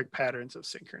geographic patterns of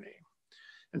synchrony?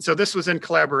 And so this was in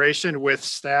collaboration with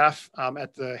staff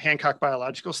at the Hancock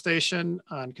Biological Station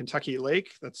on Kentucky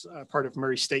Lake. That's part of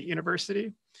Murray State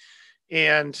University.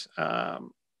 And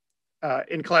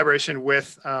in collaboration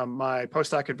with my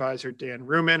postdoc advisor, Dan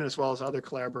Ruman, as well as other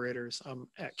collaborators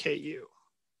at KU.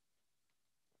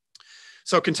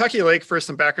 So Kentucky Lake, for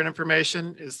some background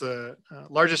information, is the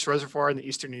largest reservoir in the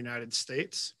eastern United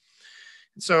States.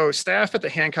 So staff at the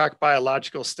Hancock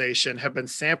Biological Station have been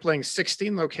sampling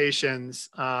 16 locations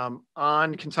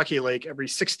on Kentucky Lake every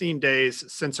 16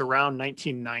 days since around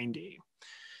 1990.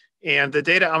 And the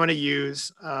data I'm going to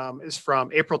use is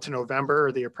from April to November,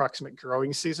 or the approximate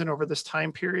growing season over this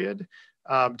time period.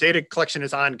 Data collection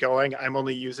is ongoing. I'm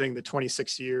only using the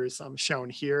 26 years shown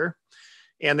here.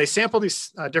 And they sample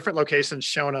these different locations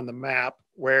shown on the map,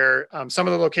 where some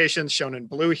of the locations shown in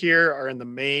blue here are in the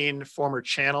main former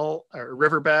channel or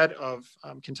riverbed of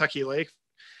Kentucky Lake.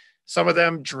 Some of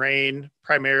them drain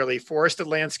primarily forested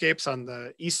landscapes on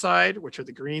the east side, which are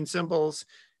the green symbols,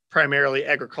 primarily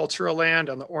agricultural land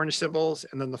on the orange symbols,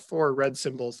 and then the 4 red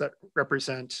symbols that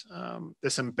represent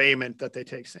this embayment that they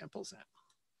take samples in.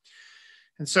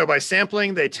 And so by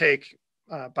sampling, they take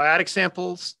biotic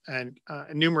samples and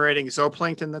enumerating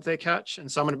zooplankton that they catch.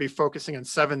 And so I'm going to be focusing on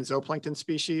 7 zooplankton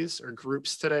species, or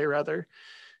groups today rather,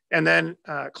 and then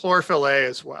chlorophyll A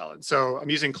as well. And so I'm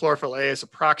using chlorophyll A as a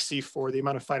proxy for the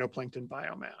amount of phytoplankton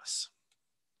biomass.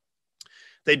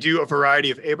 They do a variety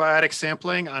of abiotic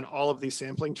sampling on all of these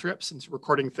sampling trips, and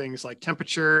recording things like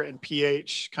temperature and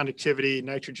pH, conductivity,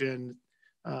 nitrogen,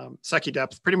 Secchi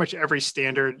depth, pretty much every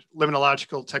standard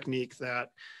limnological technique that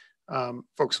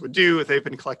folks would do if they've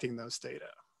been collecting those data.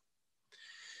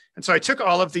 And so I took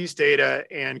all of these data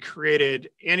and created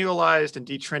annualized and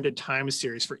detrended time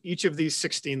series for each of these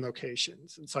 16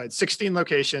 locations. And so I had 16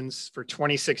 locations for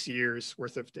 26 years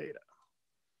worth of data.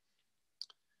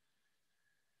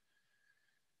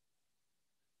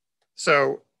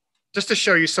 So just to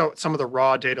show you some of the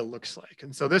raw data looks like.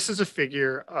 And so this is a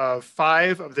figure of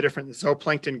 5 of the different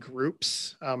zooplankton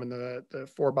groups in the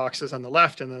 4 boxes on the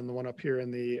left, and then the one up here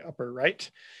in the upper right.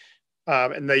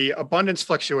 And the abundance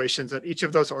fluctuations that each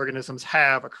of those organisms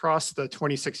have across the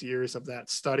 26 years of that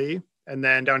study. And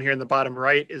then down here in the bottom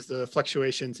right is the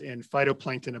fluctuations in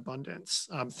phytoplankton abundance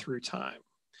through time.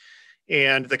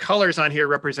 And the colors on here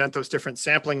represent those different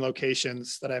sampling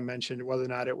locations that I mentioned, whether or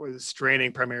not it was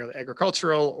draining primarily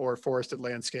agricultural or forested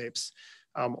landscapes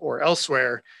or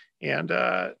elsewhere. And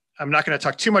I'm not going to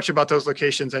talk too much about those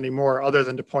locations anymore, other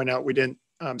than to point out we didn't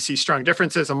see strong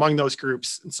differences among those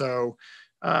groups. And so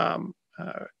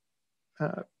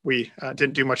we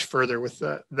didn't do much further with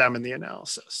them in the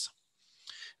analysis.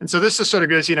 And so this just sort of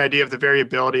gives you an idea of the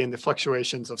variability and the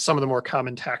fluctuations of some of the more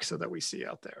common taxa that we see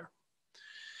out there.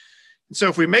 So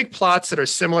if we make plots that are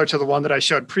similar to the one that I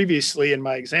showed previously in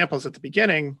my examples at the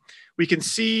beginning, we can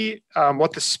see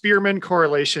what the Spearman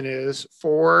correlation is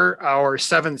for our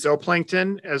 7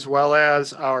 zooplankton, as well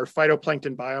as our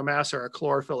phytoplankton biomass, or our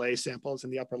chlorophyll A samples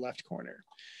in the upper left corner.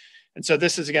 And so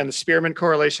this is, again, the Spearman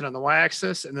correlation on the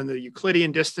y-axis, and then the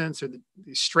Euclidean distance, or the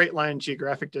straight line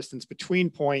geographic distance between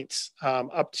points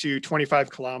up to 25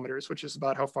 kilometers, which is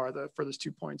about how far the furthest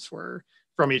 2 points were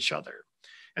from each other.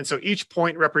 And so each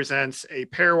point represents a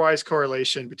pairwise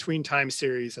correlation between time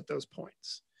series at those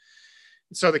points.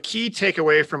 And so the key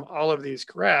takeaway from all of these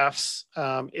graphs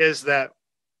is that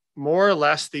more or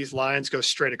less these lines go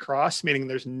straight across, meaning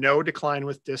there's no decline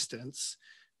with distance,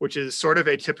 which is sort of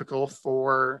atypical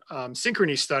for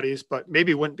synchrony studies, but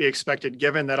maybe wouldn't be expected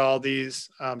given that all these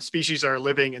species are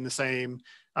living in the same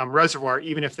reservoir,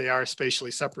 even if they are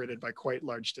spatially separated by quite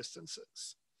large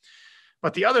distances.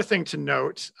 But the other thing to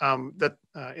note, that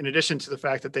in addition to the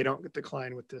fact that they don't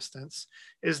decline with distance,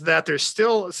 is that there's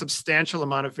still a substantial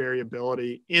amount of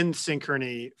variability in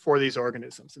synchrony for these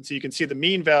organisms. And so you can see the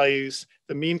mean values,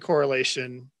 the mean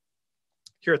correlation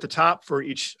here at the top for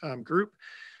each group,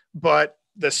 but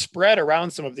the spread around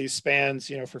some of these spans,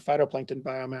 for phytoplankton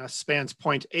biomass spans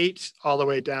 0.8 all the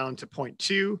way down to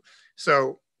 0.2.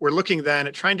 So we're looking then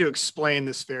at trying to explain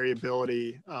this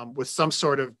variability with some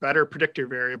sort of better predictor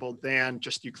variable than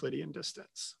just Euclidean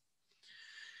distance.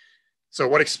 So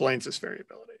what explains this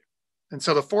variability? And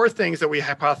so the 4 things that we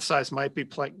hypothesize might be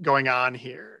going on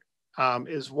here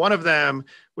is, one of them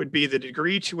would be the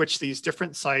degree to which these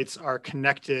different sites are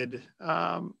connected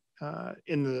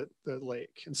in the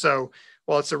lake. And so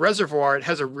while it's a reservoir, it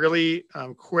has a really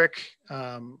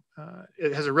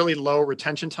it has a really low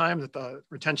retention time. That the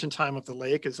retention time of the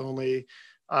lake is only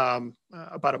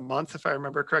about a month, if I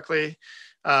remember correctly.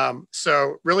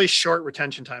 So really short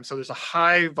retention time. So there's a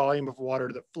high volume of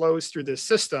water that flows through this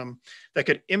system that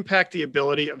could impact the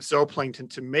ability of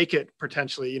zooplankton to make it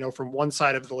potentially, from one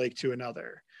side of the lake to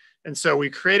another. And so we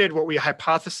created what we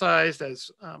hypothesized as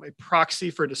a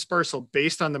proxy for dispersal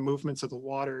based on the movements of the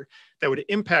water that would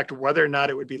impact whether or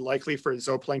not it would be likely for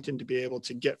zooplankton to be able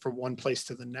to get from one place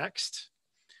to the next.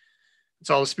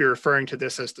 So I'll just be referring to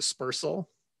this as dispersal.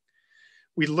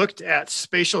 we looked at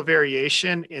spatial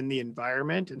variation in the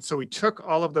environment. And so we took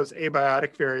all of those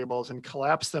abiotic variables and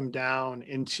collapsed them down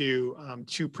into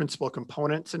two principal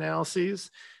components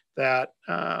analyses that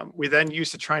we then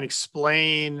used to try and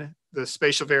explain the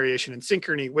spatial variation in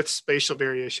synchrony with spatial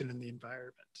variation in the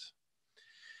environment.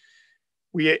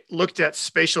 We looked at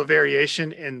spatial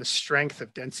variation in the strength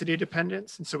of density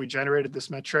dependence. And so we generated this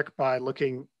metric by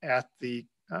looking at a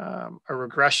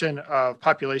regression of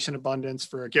population abundance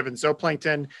for a given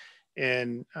zooplankton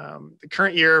in the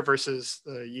current year versus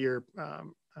the year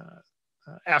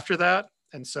after that.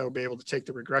 And so be able to take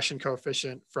the regression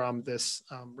coefficient from this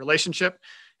relationship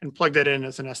and plug that in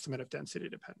as an estimate of density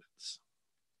dependence.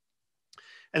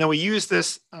 And then we used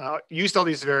all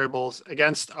these variables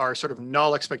against our sort of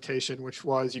null expectation, which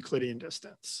was Euclidean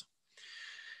distance.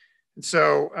 And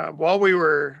so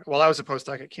while I was a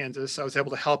postdoc at Kansas, I was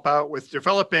able to help out with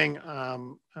developing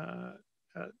or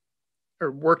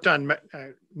worked on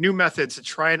new methods to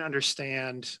try and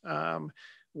understand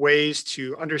ways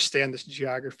to understand this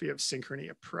geography of synchrony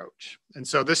approach. And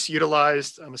so this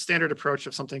utilized a standard approach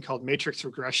of something called matrix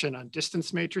regression on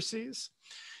distance matrices.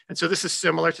 And so this is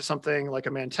similar to something like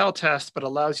a Mantel test, but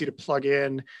allows you to plug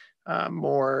in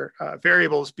more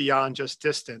variables beyond just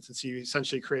distance. And so you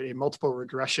essentially create a multiple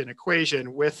regression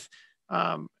equation with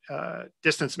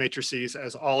distance matrices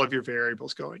as all of your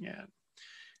variables going in.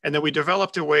 And then we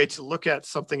developed a way to look at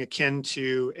something akin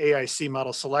to AIC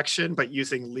model selection, but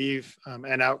using leave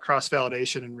and out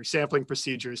cross-validation and resampling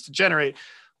procedures to generate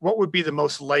what would be the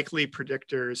most likely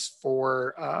predictors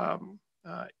for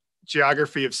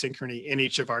geography of synchrony in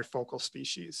each of our focal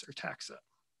species or taxa.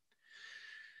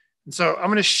 And so I'm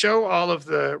going to show all of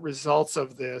the results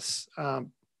of this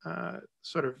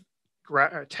sort of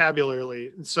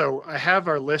tabularly. And so I have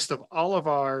our list of all of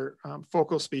our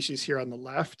focal species here on the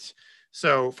left.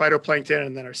 So phytoplankton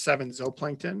and then our 7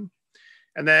 zooplankton.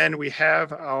 And then we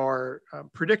have our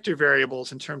predictor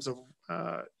variables in terms of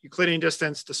Euclidean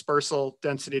distance, dispersal,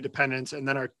 density dependence, and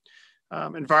then our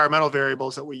environmental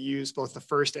variables that we use both the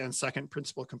first and second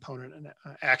principal component and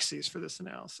axes for this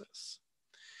analysis.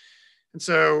 And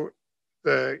so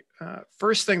the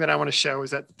first thing that I want to show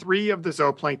is that 3 of the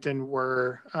zooplankton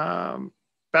were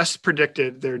best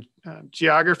predicted, their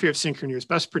geography of synchrony was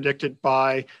best predicted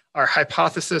by our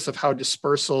hypothesis of how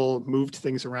dispersal moved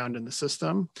things around in the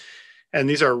system. And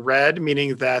these are red,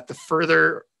 meaning that the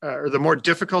further or the more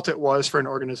difficult it was for an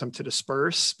organism to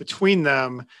disperse, between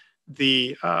them,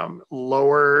 the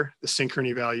lower the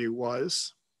synchrony value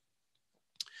was.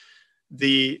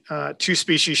 The 2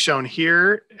 species shown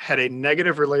here had a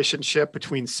negative relationship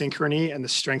between synchrony and the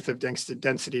strength of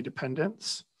density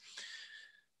dependence.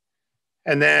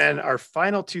 And then our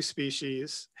final 2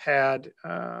 species had,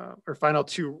 our final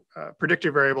 2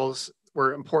 predictor variables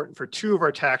were important for 2 of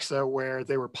our taxa where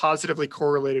they were positively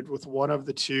correlated with one of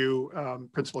the 2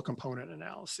 principal component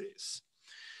analyses.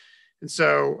 And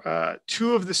so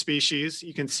 2 of the species,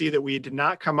 you can see that we did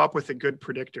not come up with a good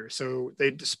predictor. So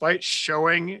they, despite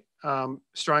showing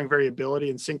strong variability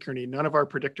in synchrony, none of our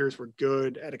predictors were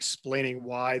good at explaining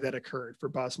why that occurred for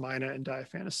Bosmina and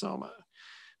Diaphanosoma.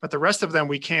 But the rest of them,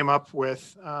 we came up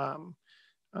with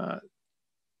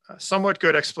somewhat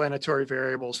good explanatory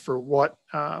variables for what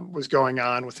was going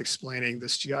on with explaining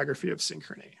this geography of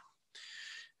synchrony.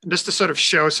 And just to sort of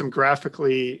show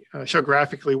graphically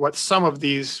what some of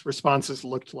these responses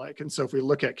looked like. And so if we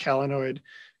look at calanoid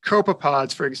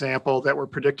copepods, for example, that were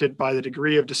predicted by the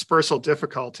degree of dispersal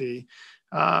difficulty,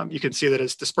 you can see that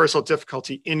as dispersal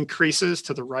difficulty increases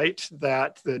to the right,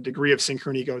 that the degree of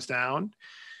synchrony goes down.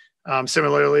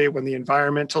 Similarly, when the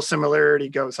environmental similarity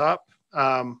goes up,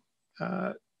 then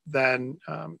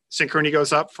synchrony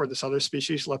goes up for this other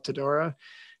species, Leptodora.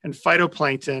 And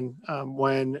phytoplankton,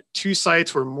 when 2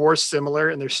 sites were more similar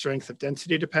in their strength of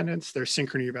density dependence, their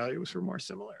synchrony values were more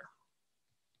similar.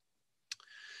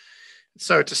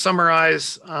 So to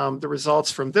summarize the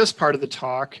results from this part of the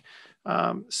talk,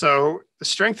 so the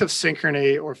strength of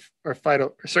synchrony or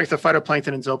strength of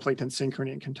phytoplankton and zooplankton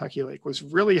synchrony in Kentucky Lake was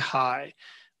really high,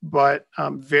 but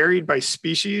varied by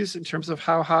species in terms of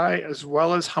how high, as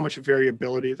well as how much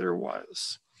variability there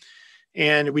was.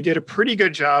 And we did a pretty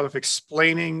good job of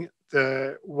explaining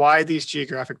why these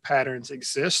geographic patterns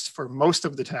exist for most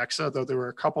of the taxa, though there were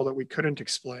a couple that we couldn't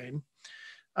explain.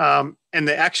 And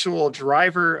the actual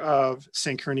driver of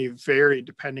synchrony varied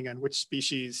depending on which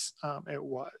species it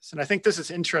was. And I think this is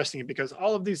interesting because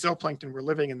all of these zooplankton were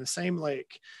living in the same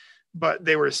lake, but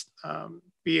they were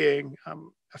being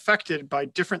affected by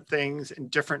different things in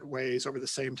different ways over the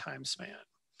same time span.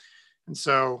 And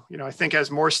so, I think as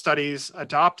more studies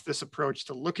adopt this approach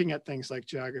to looking at things like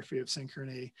geography of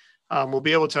synchrony, we'll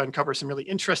be able to uncover some really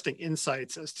interesting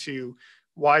insights as to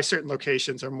why certain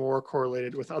locations are more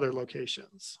correlated with other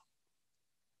locations.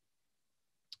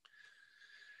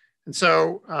 And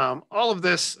so all of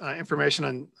this information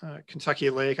on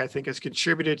Kentucky Lake, I think, has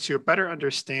contributed to a better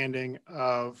understanding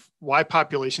of why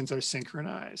populations are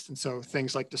synchronized. And so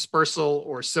things like dispersal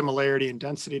or similarity and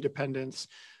density dependence,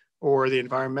 or the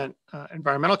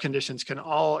environmental conditions can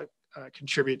all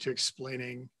contribute to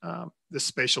explaining the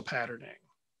spatial patterning.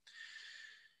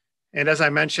 And as I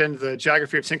mentioned, the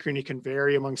geography of synchrony can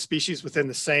vary among species within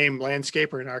the same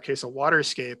landscape, or in our case, a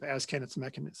waterscape, as can its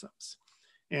mechanisms.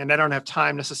 And I don't have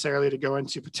time necessarily to go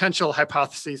into potential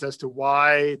hypotheses as to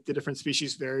why the different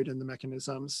species varied in the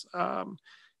mechanisms.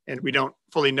 And we don't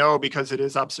fully know because it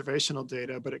is observational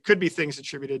data, but it could be things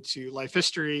attributed to life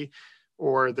history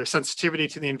or their sensitivity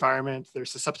to the environment, their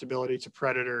susceptibility to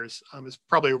predators. There's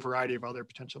probably a variety of other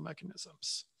potential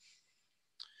mechanisms.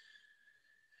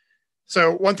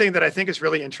 So one thing that I think is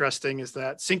really interesting is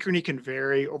that synchrony can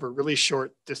vary over really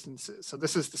short distances. So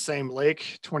this is the same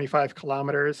lake, 25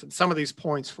 kilometers, and some of these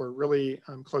points were really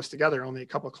close together, only a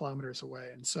couple of kilometers away.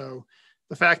 And so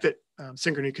the fact that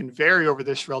synchrony can vary over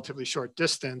this relatively short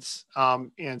distance,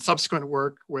 and subsequent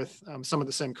work with some of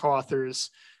the same co-authors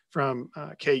from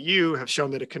KU have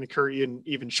shown that it can occur in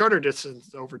even shorter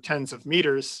distance, over tens of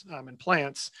meters in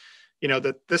plants,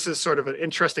 that this is sort of an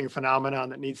interesting phenomenon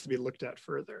that needs to be looked at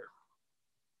further.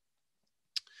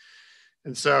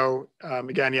 And so,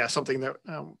 again, yeah, something that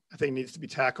I think needs to be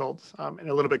tackled in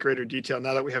a little bit greater detail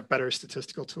now that we have better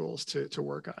statistical tools to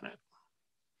work on it.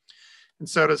 And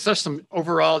so to set some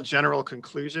overall general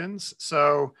conclusions.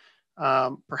 So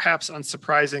perhaps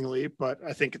unsurprisingly, but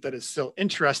I think that is still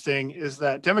interesting, is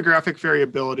that demographic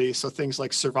variability, so things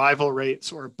like survival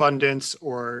rates or abundance,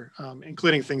 or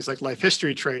including things like life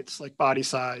history traits like body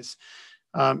size,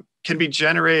 can be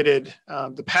generated,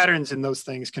 the patterns in those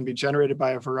things can be generated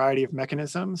by a variety of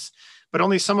mechanisms, but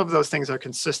only some of those things are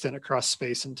consistent across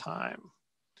space and time.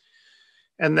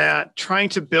 And that trying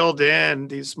to build in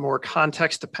these more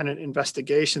context-dependent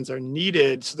investigations are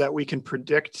needed so that we can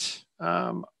predict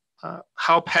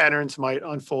how patterns might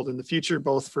unfold in the future,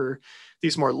 both for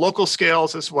these more local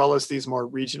scales as well as these more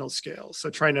regional scales.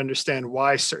 So trying to understand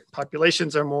why certain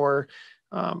populations are more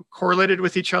correlated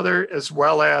with each other, as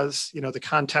well as the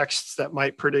contexts that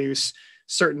might produce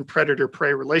certain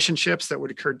predator-prey relationships that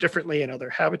would occur differently in other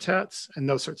habitats, and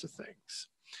those sorts of things.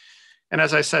 And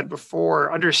as I said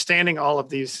before, understanding all of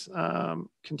these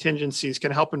contingencies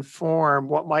can help inform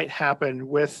what might happen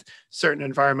with certain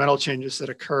environmental changes that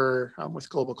occur with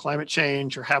global climate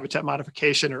change or habitat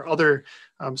modification or other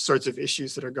sorts of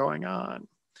issues that are going on.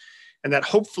 And that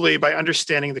hopefully by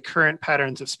understanding the current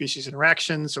patterns of species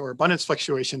interactions or abundance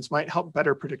fluctuations might help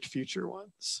better predict future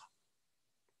ones.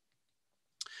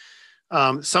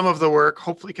 Some of the work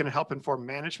hopefully can help inform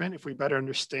management. If we better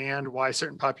understand why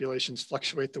certain populations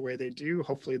fluctuate the way they do,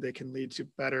 hopefully they can lead to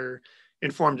better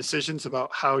informed decisions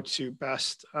about how to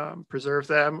best preserve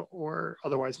them or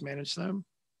otherwise manage them.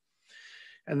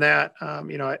 And that,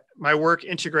 my work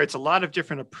integrates a lot of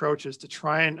different approaches to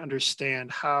try and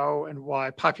understand how and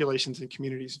why populations and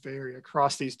communities vary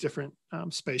across these different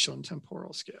spatial and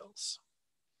temporal scales.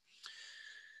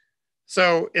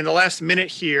 So in the last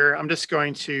minute here, I'm just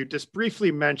going to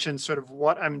briefly mention sort of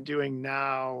what I'm doing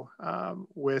now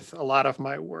with a lot of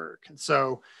my work. And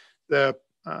so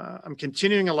I'm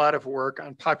continuing a lot of work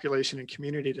on population and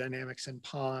community dynamics in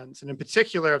ponds. And in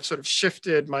particular, I've sort of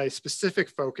shifted my specific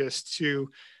focus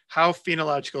to how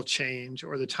phenological change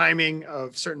or the timing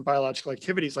of certain biological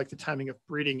activities, like the timing of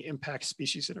breeding, impacts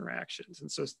species interactions. And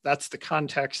so that's the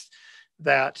context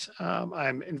that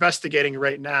I'm investigating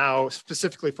right now,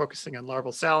 specifically focusing on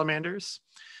larval salamanders,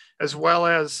 as well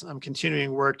as I'm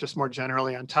continuing work just more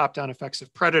generally on top-down effects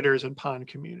of predators in pond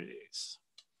communities.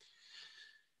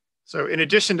 So in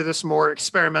addition to this more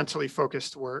experimentally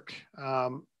focused work,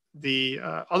 the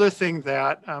other thing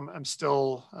that I'm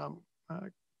still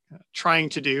trying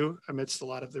to do amidst a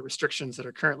lot of the restrictions that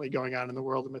are currently going on in the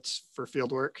world for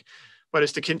field work, but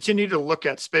is to continue to look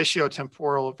at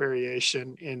spatiotemporal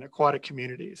variation in aquatic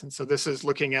communities. And so this is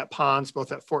looking at ponds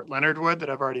both at Fort Leonard Wood that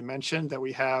I've already mentioned, that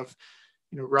we have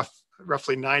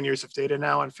roughly 9 years of data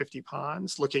now on 50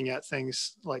 ponds, looking at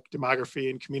things like demography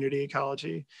and community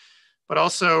ecology, but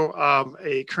also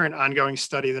a current ongoing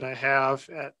study that I have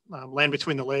at Land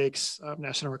Between the Lakes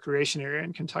National Recreation Area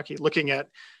in Kentucky, looking at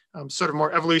sort of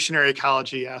more evolutionary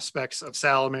ecology aspects of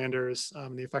salamanders,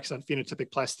 the effects on phenotypic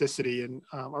plasticity in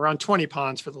around 20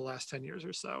 ponds for the last 10 years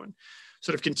or so. And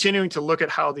sort of continuing to look at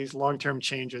how these long-term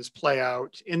changes play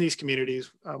out in these communities,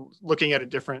 looking at a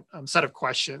different set of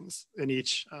questions in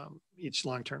each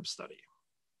long-term study.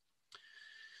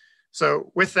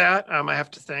 So with that, I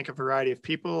have to thank a variety of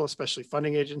people, especially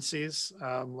funding agencies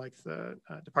like the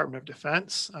Department of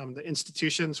Defense, the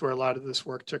institutions where a lot of this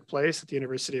work took place at the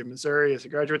University of Missouri as a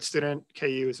graduate student,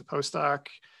 KU as a postdoc,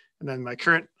 and then my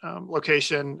current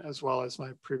location, as well as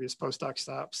my previous postdoc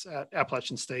stops at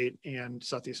Appalachian State and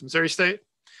Southeast Missouri State.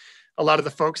 A lot of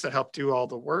the folks that help do all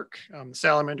the work, the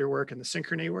salamander work and the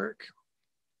synchrony work.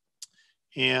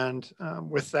 And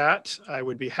with that, I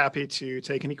would be happy to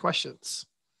take any questions.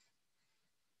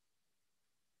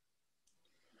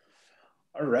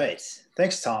 All right,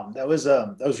 thanks, Tom. That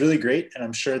was really great, and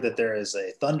I'm sure that there is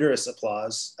a thunderous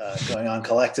applause going on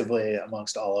collectively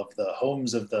amongst all of the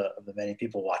homes of the many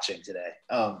people watching today.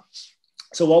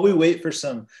 So while we wait for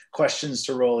some questions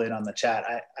to roll in on the chat,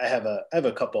 I have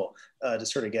a couple to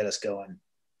sort of get us going.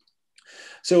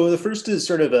 So the first is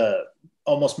sort of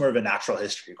almost more of a natural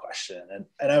history question,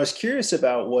 and I was curious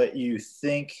about what you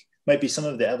think might be some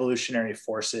of the evolutionary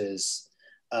forces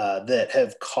that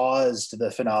have caused the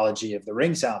phenology of the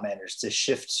ring salamanders to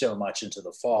shift so much into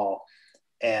the fall,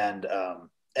 and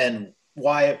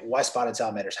why spotted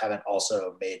salamanders haven't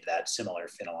also made that similar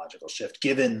phenological shift,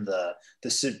 given the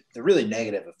really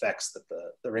negative effects that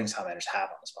the ring salamanders have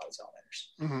on the spotted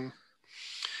salamanders.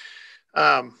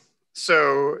 Mm-hmm.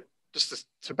 So just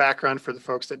to background for the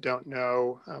folks that don't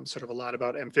know sort of a lot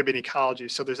about amphibian ecology.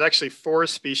 So there's actually 4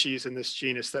 species in this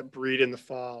genus that breed in the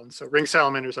fall. And so ring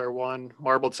salamanders are one,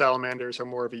 marbled salamanders are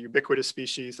more of a ubiquitous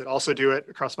species that also do it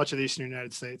across much of the eastern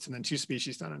United States. And then 2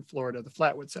 species down in Florida, the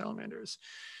flatwood salamanders.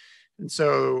 And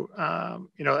so,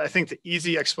 I think the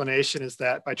easy explanation is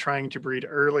that by trying to breed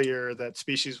earlier, that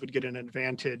species would get an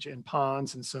advantage in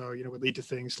ponds. And so, would lead to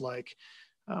things like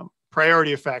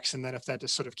priority effects. And then if that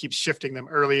just sort of keeps shifting them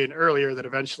early and earlier, that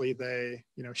eventually they,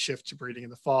 shift to breeding in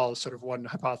the fall is sort of one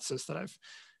hypothesis that I've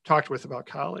talked with about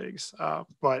colleagues.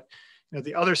 But,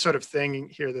 the other sort of thing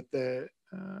here that the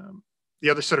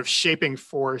other sort of shaping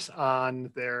force on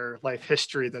their life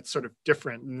history that's sort of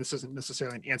different, and this isn't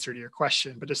necessarily an answer to your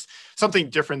question, but just something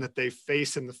different that they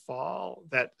face in the fall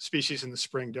that species in the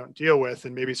spring don't deal with,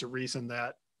 and maybe it's a reason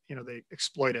that, they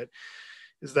exploit it,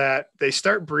 is that they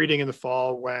start breeding in the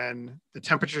fall when the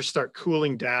temperatures start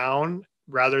cooling down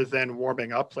rather than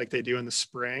warming up like they do in the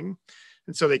spring.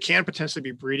 And so they can potentially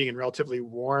be breeding in relatively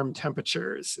warm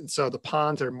temperatures. And so the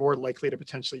ponds are more likely to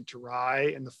potentially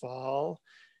dry in the fall.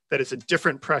 That is a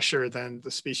different pressure than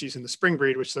the species in the spring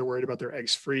breed, which they're worried about their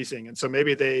eggs freezing. And so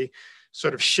maybe they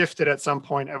sort of shifted at some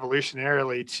point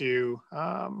evolutionarily to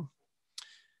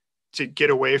get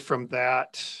away from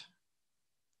that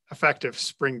effective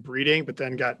spring breeding, but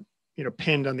then got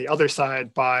pinned on the other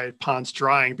side by ponds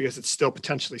drying because it's still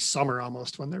potentially summer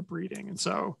almost when they're breeding. And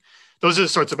so those are the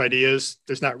sorts of ideas.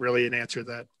 There's not really an answer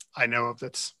that I know of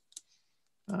that's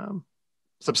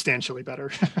substantially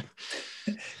better.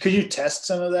 Could you test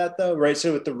some of that though? Right.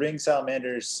 So with the ring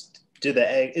salamanders,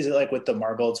 is it like with the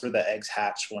marbleds where the eggs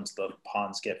hatch once the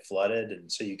ponds get flooded?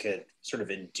 And so you could sort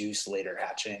of induce later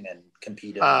hatching and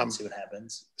compete and see what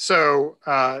happens? So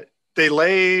they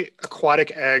lay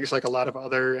aquatic eggs like a lot of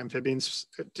other amphibians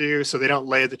do. So they don't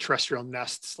lay the terrestrial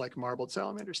nests like marbled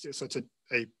salamanders do. So it's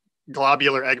a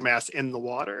globular egg mass in the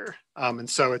water. And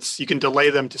so you can delay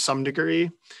them to some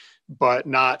degree, but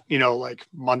not, like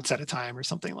months at a time or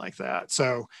something like that.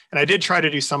 So, and I did try to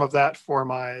do some of that for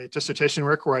my dissertation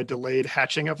work where I delayed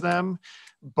hatching of them,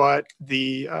 but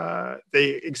they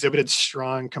exhibited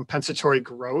strong compensatory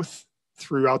growth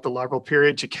throughout the larval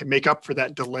period to make up for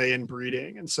that delay in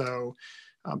breeding. And so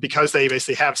because they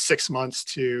basically have 6 months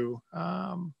to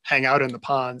hang out in the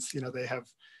ponds, they have,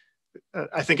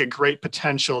 I think, a great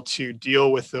potential to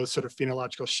deal with those sort of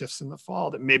phenological shifts in the fall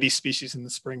that maybe species in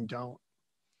the spring don't.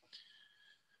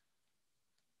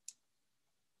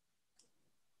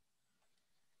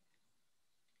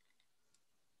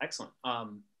 Excellent.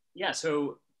 Yeah,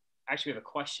 so actually we have a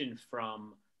question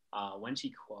from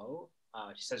Wenchi Kuo.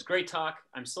 She says, great talk.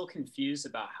 I'm still confused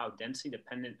about how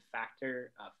density-dependent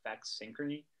factor affects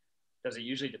synchrony. Does it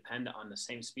usually depend on the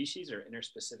same species or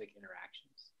interspecific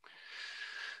interactions?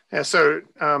 Yeah, so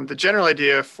the general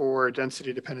idea for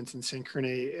density dependence and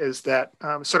synchrony is that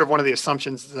sort of one of the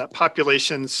assumptions is that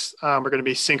populations are going to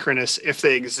be synchronous if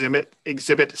they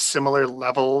exhibit similar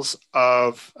levels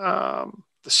of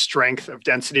the strength of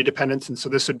density dependence. And so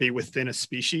this would be within a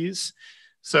species.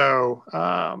 So,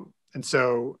 but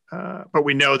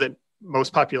we know that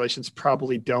most populations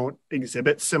probably don't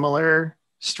exhibit similar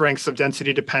strengths of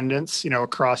density dependence,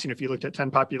 across, if you looked at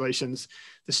 10 populations,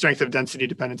 the strength of density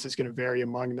dependence is going to vary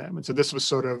among them. And so this was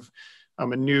sort of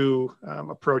a new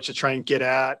approach to try and get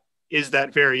at, is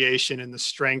that variation in the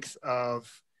strength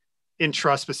of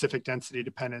intraspecific density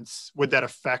dependence, would that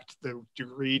affect the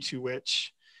degree to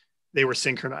which they were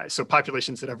synchronized? So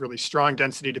populations that have really strong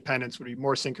density dependence would be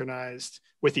more synchronized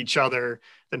with each other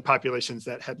than populations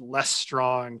that had less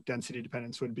strong density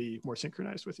dependence would be more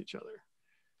synchronized with each other.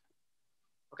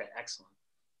 Okay, excellent.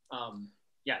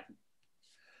 Yeah,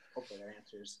 hopefully that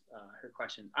answers her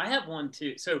question. I have one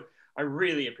too. So I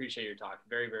really appreciate your talk.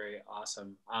 Very, very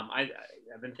awesome. I've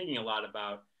been thinking a lot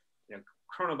about,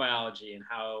 chronobiology and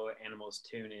how animals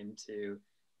tune into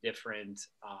different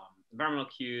environmental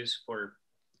cues for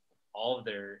all of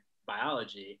their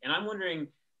biology. And I'm wondering,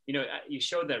 you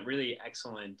showed that really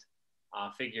excellent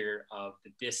figure of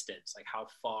the distance, like how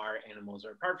far animals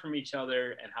are apart from each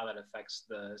other and how that affects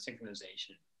the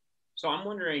synchronization. So I'm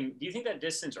wondering, do you think that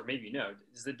distance, or maybe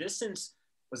is the distance,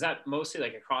 was that mostly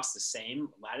like across the same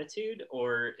latitude,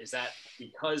 or is that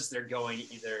because they're going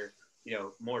either,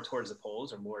 more towards the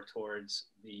poles or more towards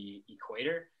the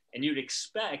equator? And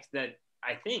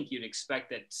I think you'd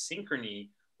expect that synchrony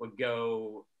would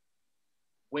go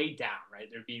way down, right?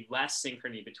 There'd be less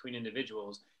synchrony between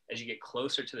individuals as you get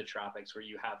closer to the tropics, where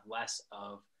you have less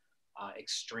of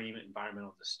extreme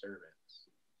environmental disturbance.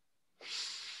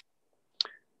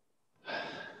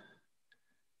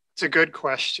 It's a good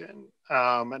question.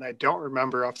 And I don't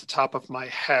remember off the top of my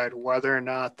head whether or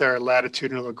not there are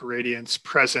latitudinal gradients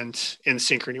present in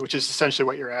synchrony, which is essentially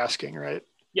what you're asking, right?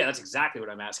 Yeah, that's exactly what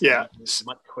I'm asking. Yeah. It's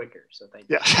much quicker, so thank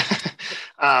you.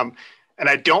 Yeah. And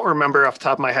I don't remember off the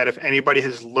top of my head if anybody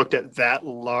has looked at that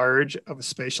large of a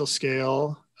spatial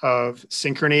scale of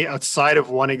synchrony. Outside of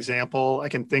one example I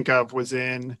can think of was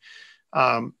in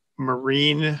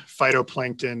marine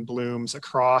phytoplankton blooms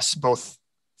across both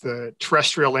the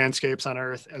terrestrial landscapes on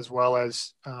Earth as well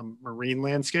as marine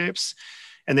landscapes.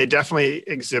 And they definitely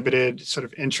exhibited sort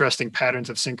of interesting patterns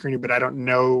of synchrony, but I don't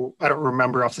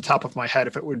remember off the top of my head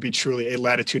if it would be truly a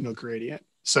latitudinal gradient.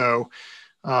 So,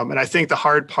 and I think the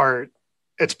hard part,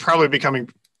 it's probably becoming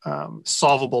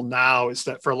solvable now, is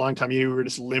that for a long time you were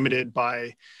just limited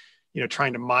by,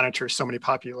 trying to monitor so many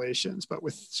populations, but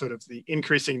with sort of the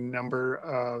increasing number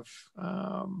of,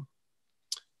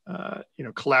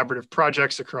 collaborative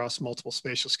projects across multiple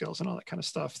spatial scales and all that kind of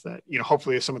stuff, that,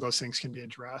 hopefully some of those things can be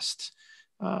addressed.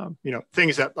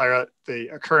 Things that are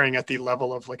occurring at the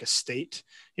level of like a state,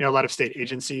 a lot of state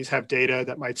agencies have data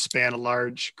that might span a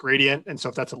large gradient. And so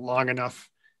if that's a long enough,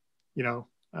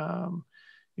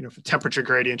 if a temperature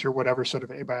gradient or whatever sort of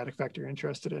abiotic vector you're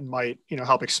interested in might,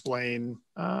 help explain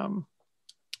some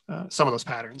of those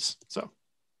patterns. So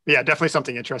yeah, definitely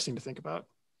something interesting to think about.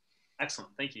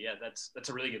 Excellent. Thank you. Yeah, that's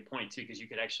a really good point too, because you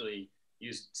could actually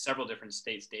use several different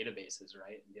states' databases,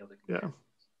 right? And be able to compare.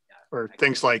 Yeah. Or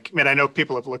things like, I know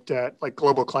people have looked at like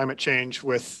global climate change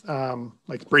with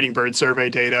like breeding bird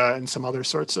survey data and some other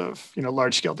sorts of,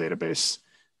 large scale database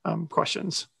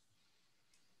questions.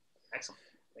 Excellent.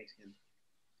 Thanks, Ken.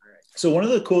 All right. So one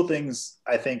of the cool things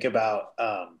I think about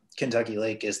Kentucky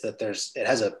Lake is that it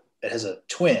has a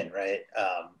twin, right?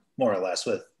 More or less,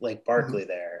 with Lake Barkley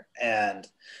there. And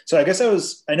so I guess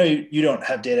I know you don't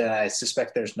have data, and I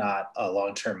suspect there's not a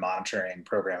long-term monitoring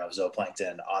program of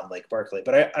zooplankton on Lake Barkley,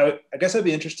 but I guess I'd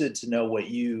be interested to know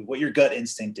what your gut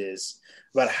instinct is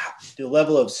about the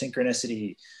level of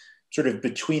synchronicity sort of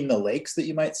between the lakes that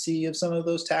you might see of some of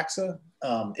those taxa,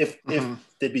 if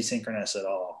they'd be synchronous at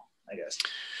all, I guess.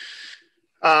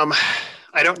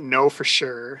 I don't know for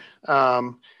sure.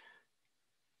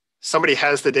 Somebody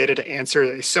has the data to answer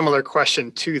a similar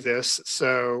question to this.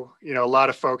 So, a lot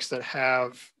of folks that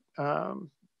have, and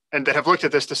that have looked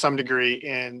at this to some degree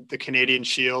in the Canadian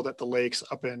Shield at the lakes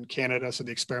up in Canada, so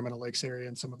the experimental lakes area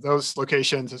and some of those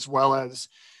locations, as well as,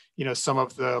 some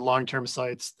of the long-term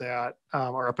sites that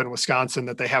are up in Wisconsin,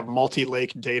 that they have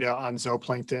multi-lake data on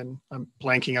zooplankton. I'm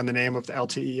blanking on the name of the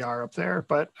LTER up there,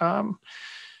 but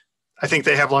I think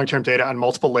they have long-term data on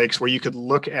multiple lakes where you could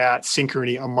look at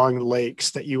synchrony among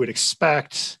lakes that you would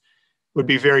expect would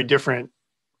be very different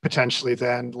potentially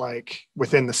than like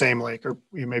within the same lake, or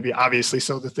maybe obviously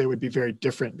so that they would be very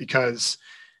different because,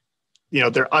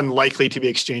 they're unlikely to be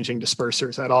exchanging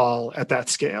dispersers at all at that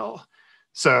scale.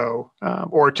 So,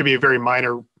 or to be a very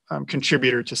minor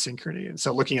contributor to synchrony. And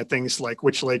so looking at things like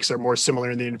which lakes are more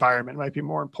similar in the environment might be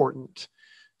more important.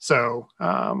 So,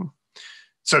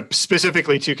 so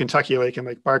specifically to Kentucky Lake and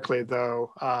Lake Barkley,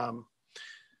 though,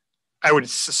 I would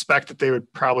suspect that they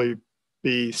would probably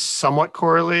be somewhat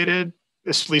correlated,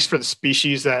 at least for the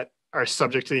species that are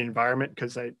subject to the environment,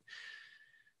 because I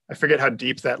forget how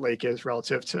deep that lake is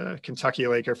relative to Kentucky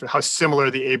Lake, or how similar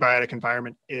the abiotic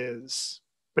environment is.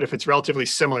 But if it's relatively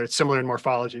similar, it's similar in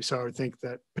morphology. So I would think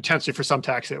that potentially for some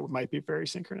taxa, it might be very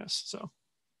synchronous. So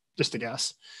just a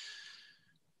guess.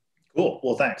 Cool.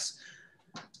 Well, thanks.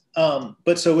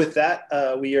 But so with that,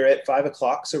 we are at 5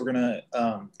 o'clock. So we're going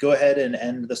to go ahead and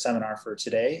end the seminar for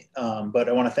today. But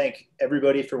I want to thank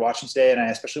everybody for watching today. And I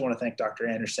especially want to thank Dr.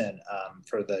 Anderson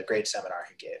for the great seminar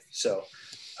he gave. So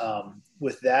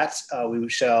with that, we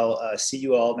shall see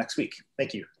you all next week.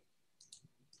 Thank you.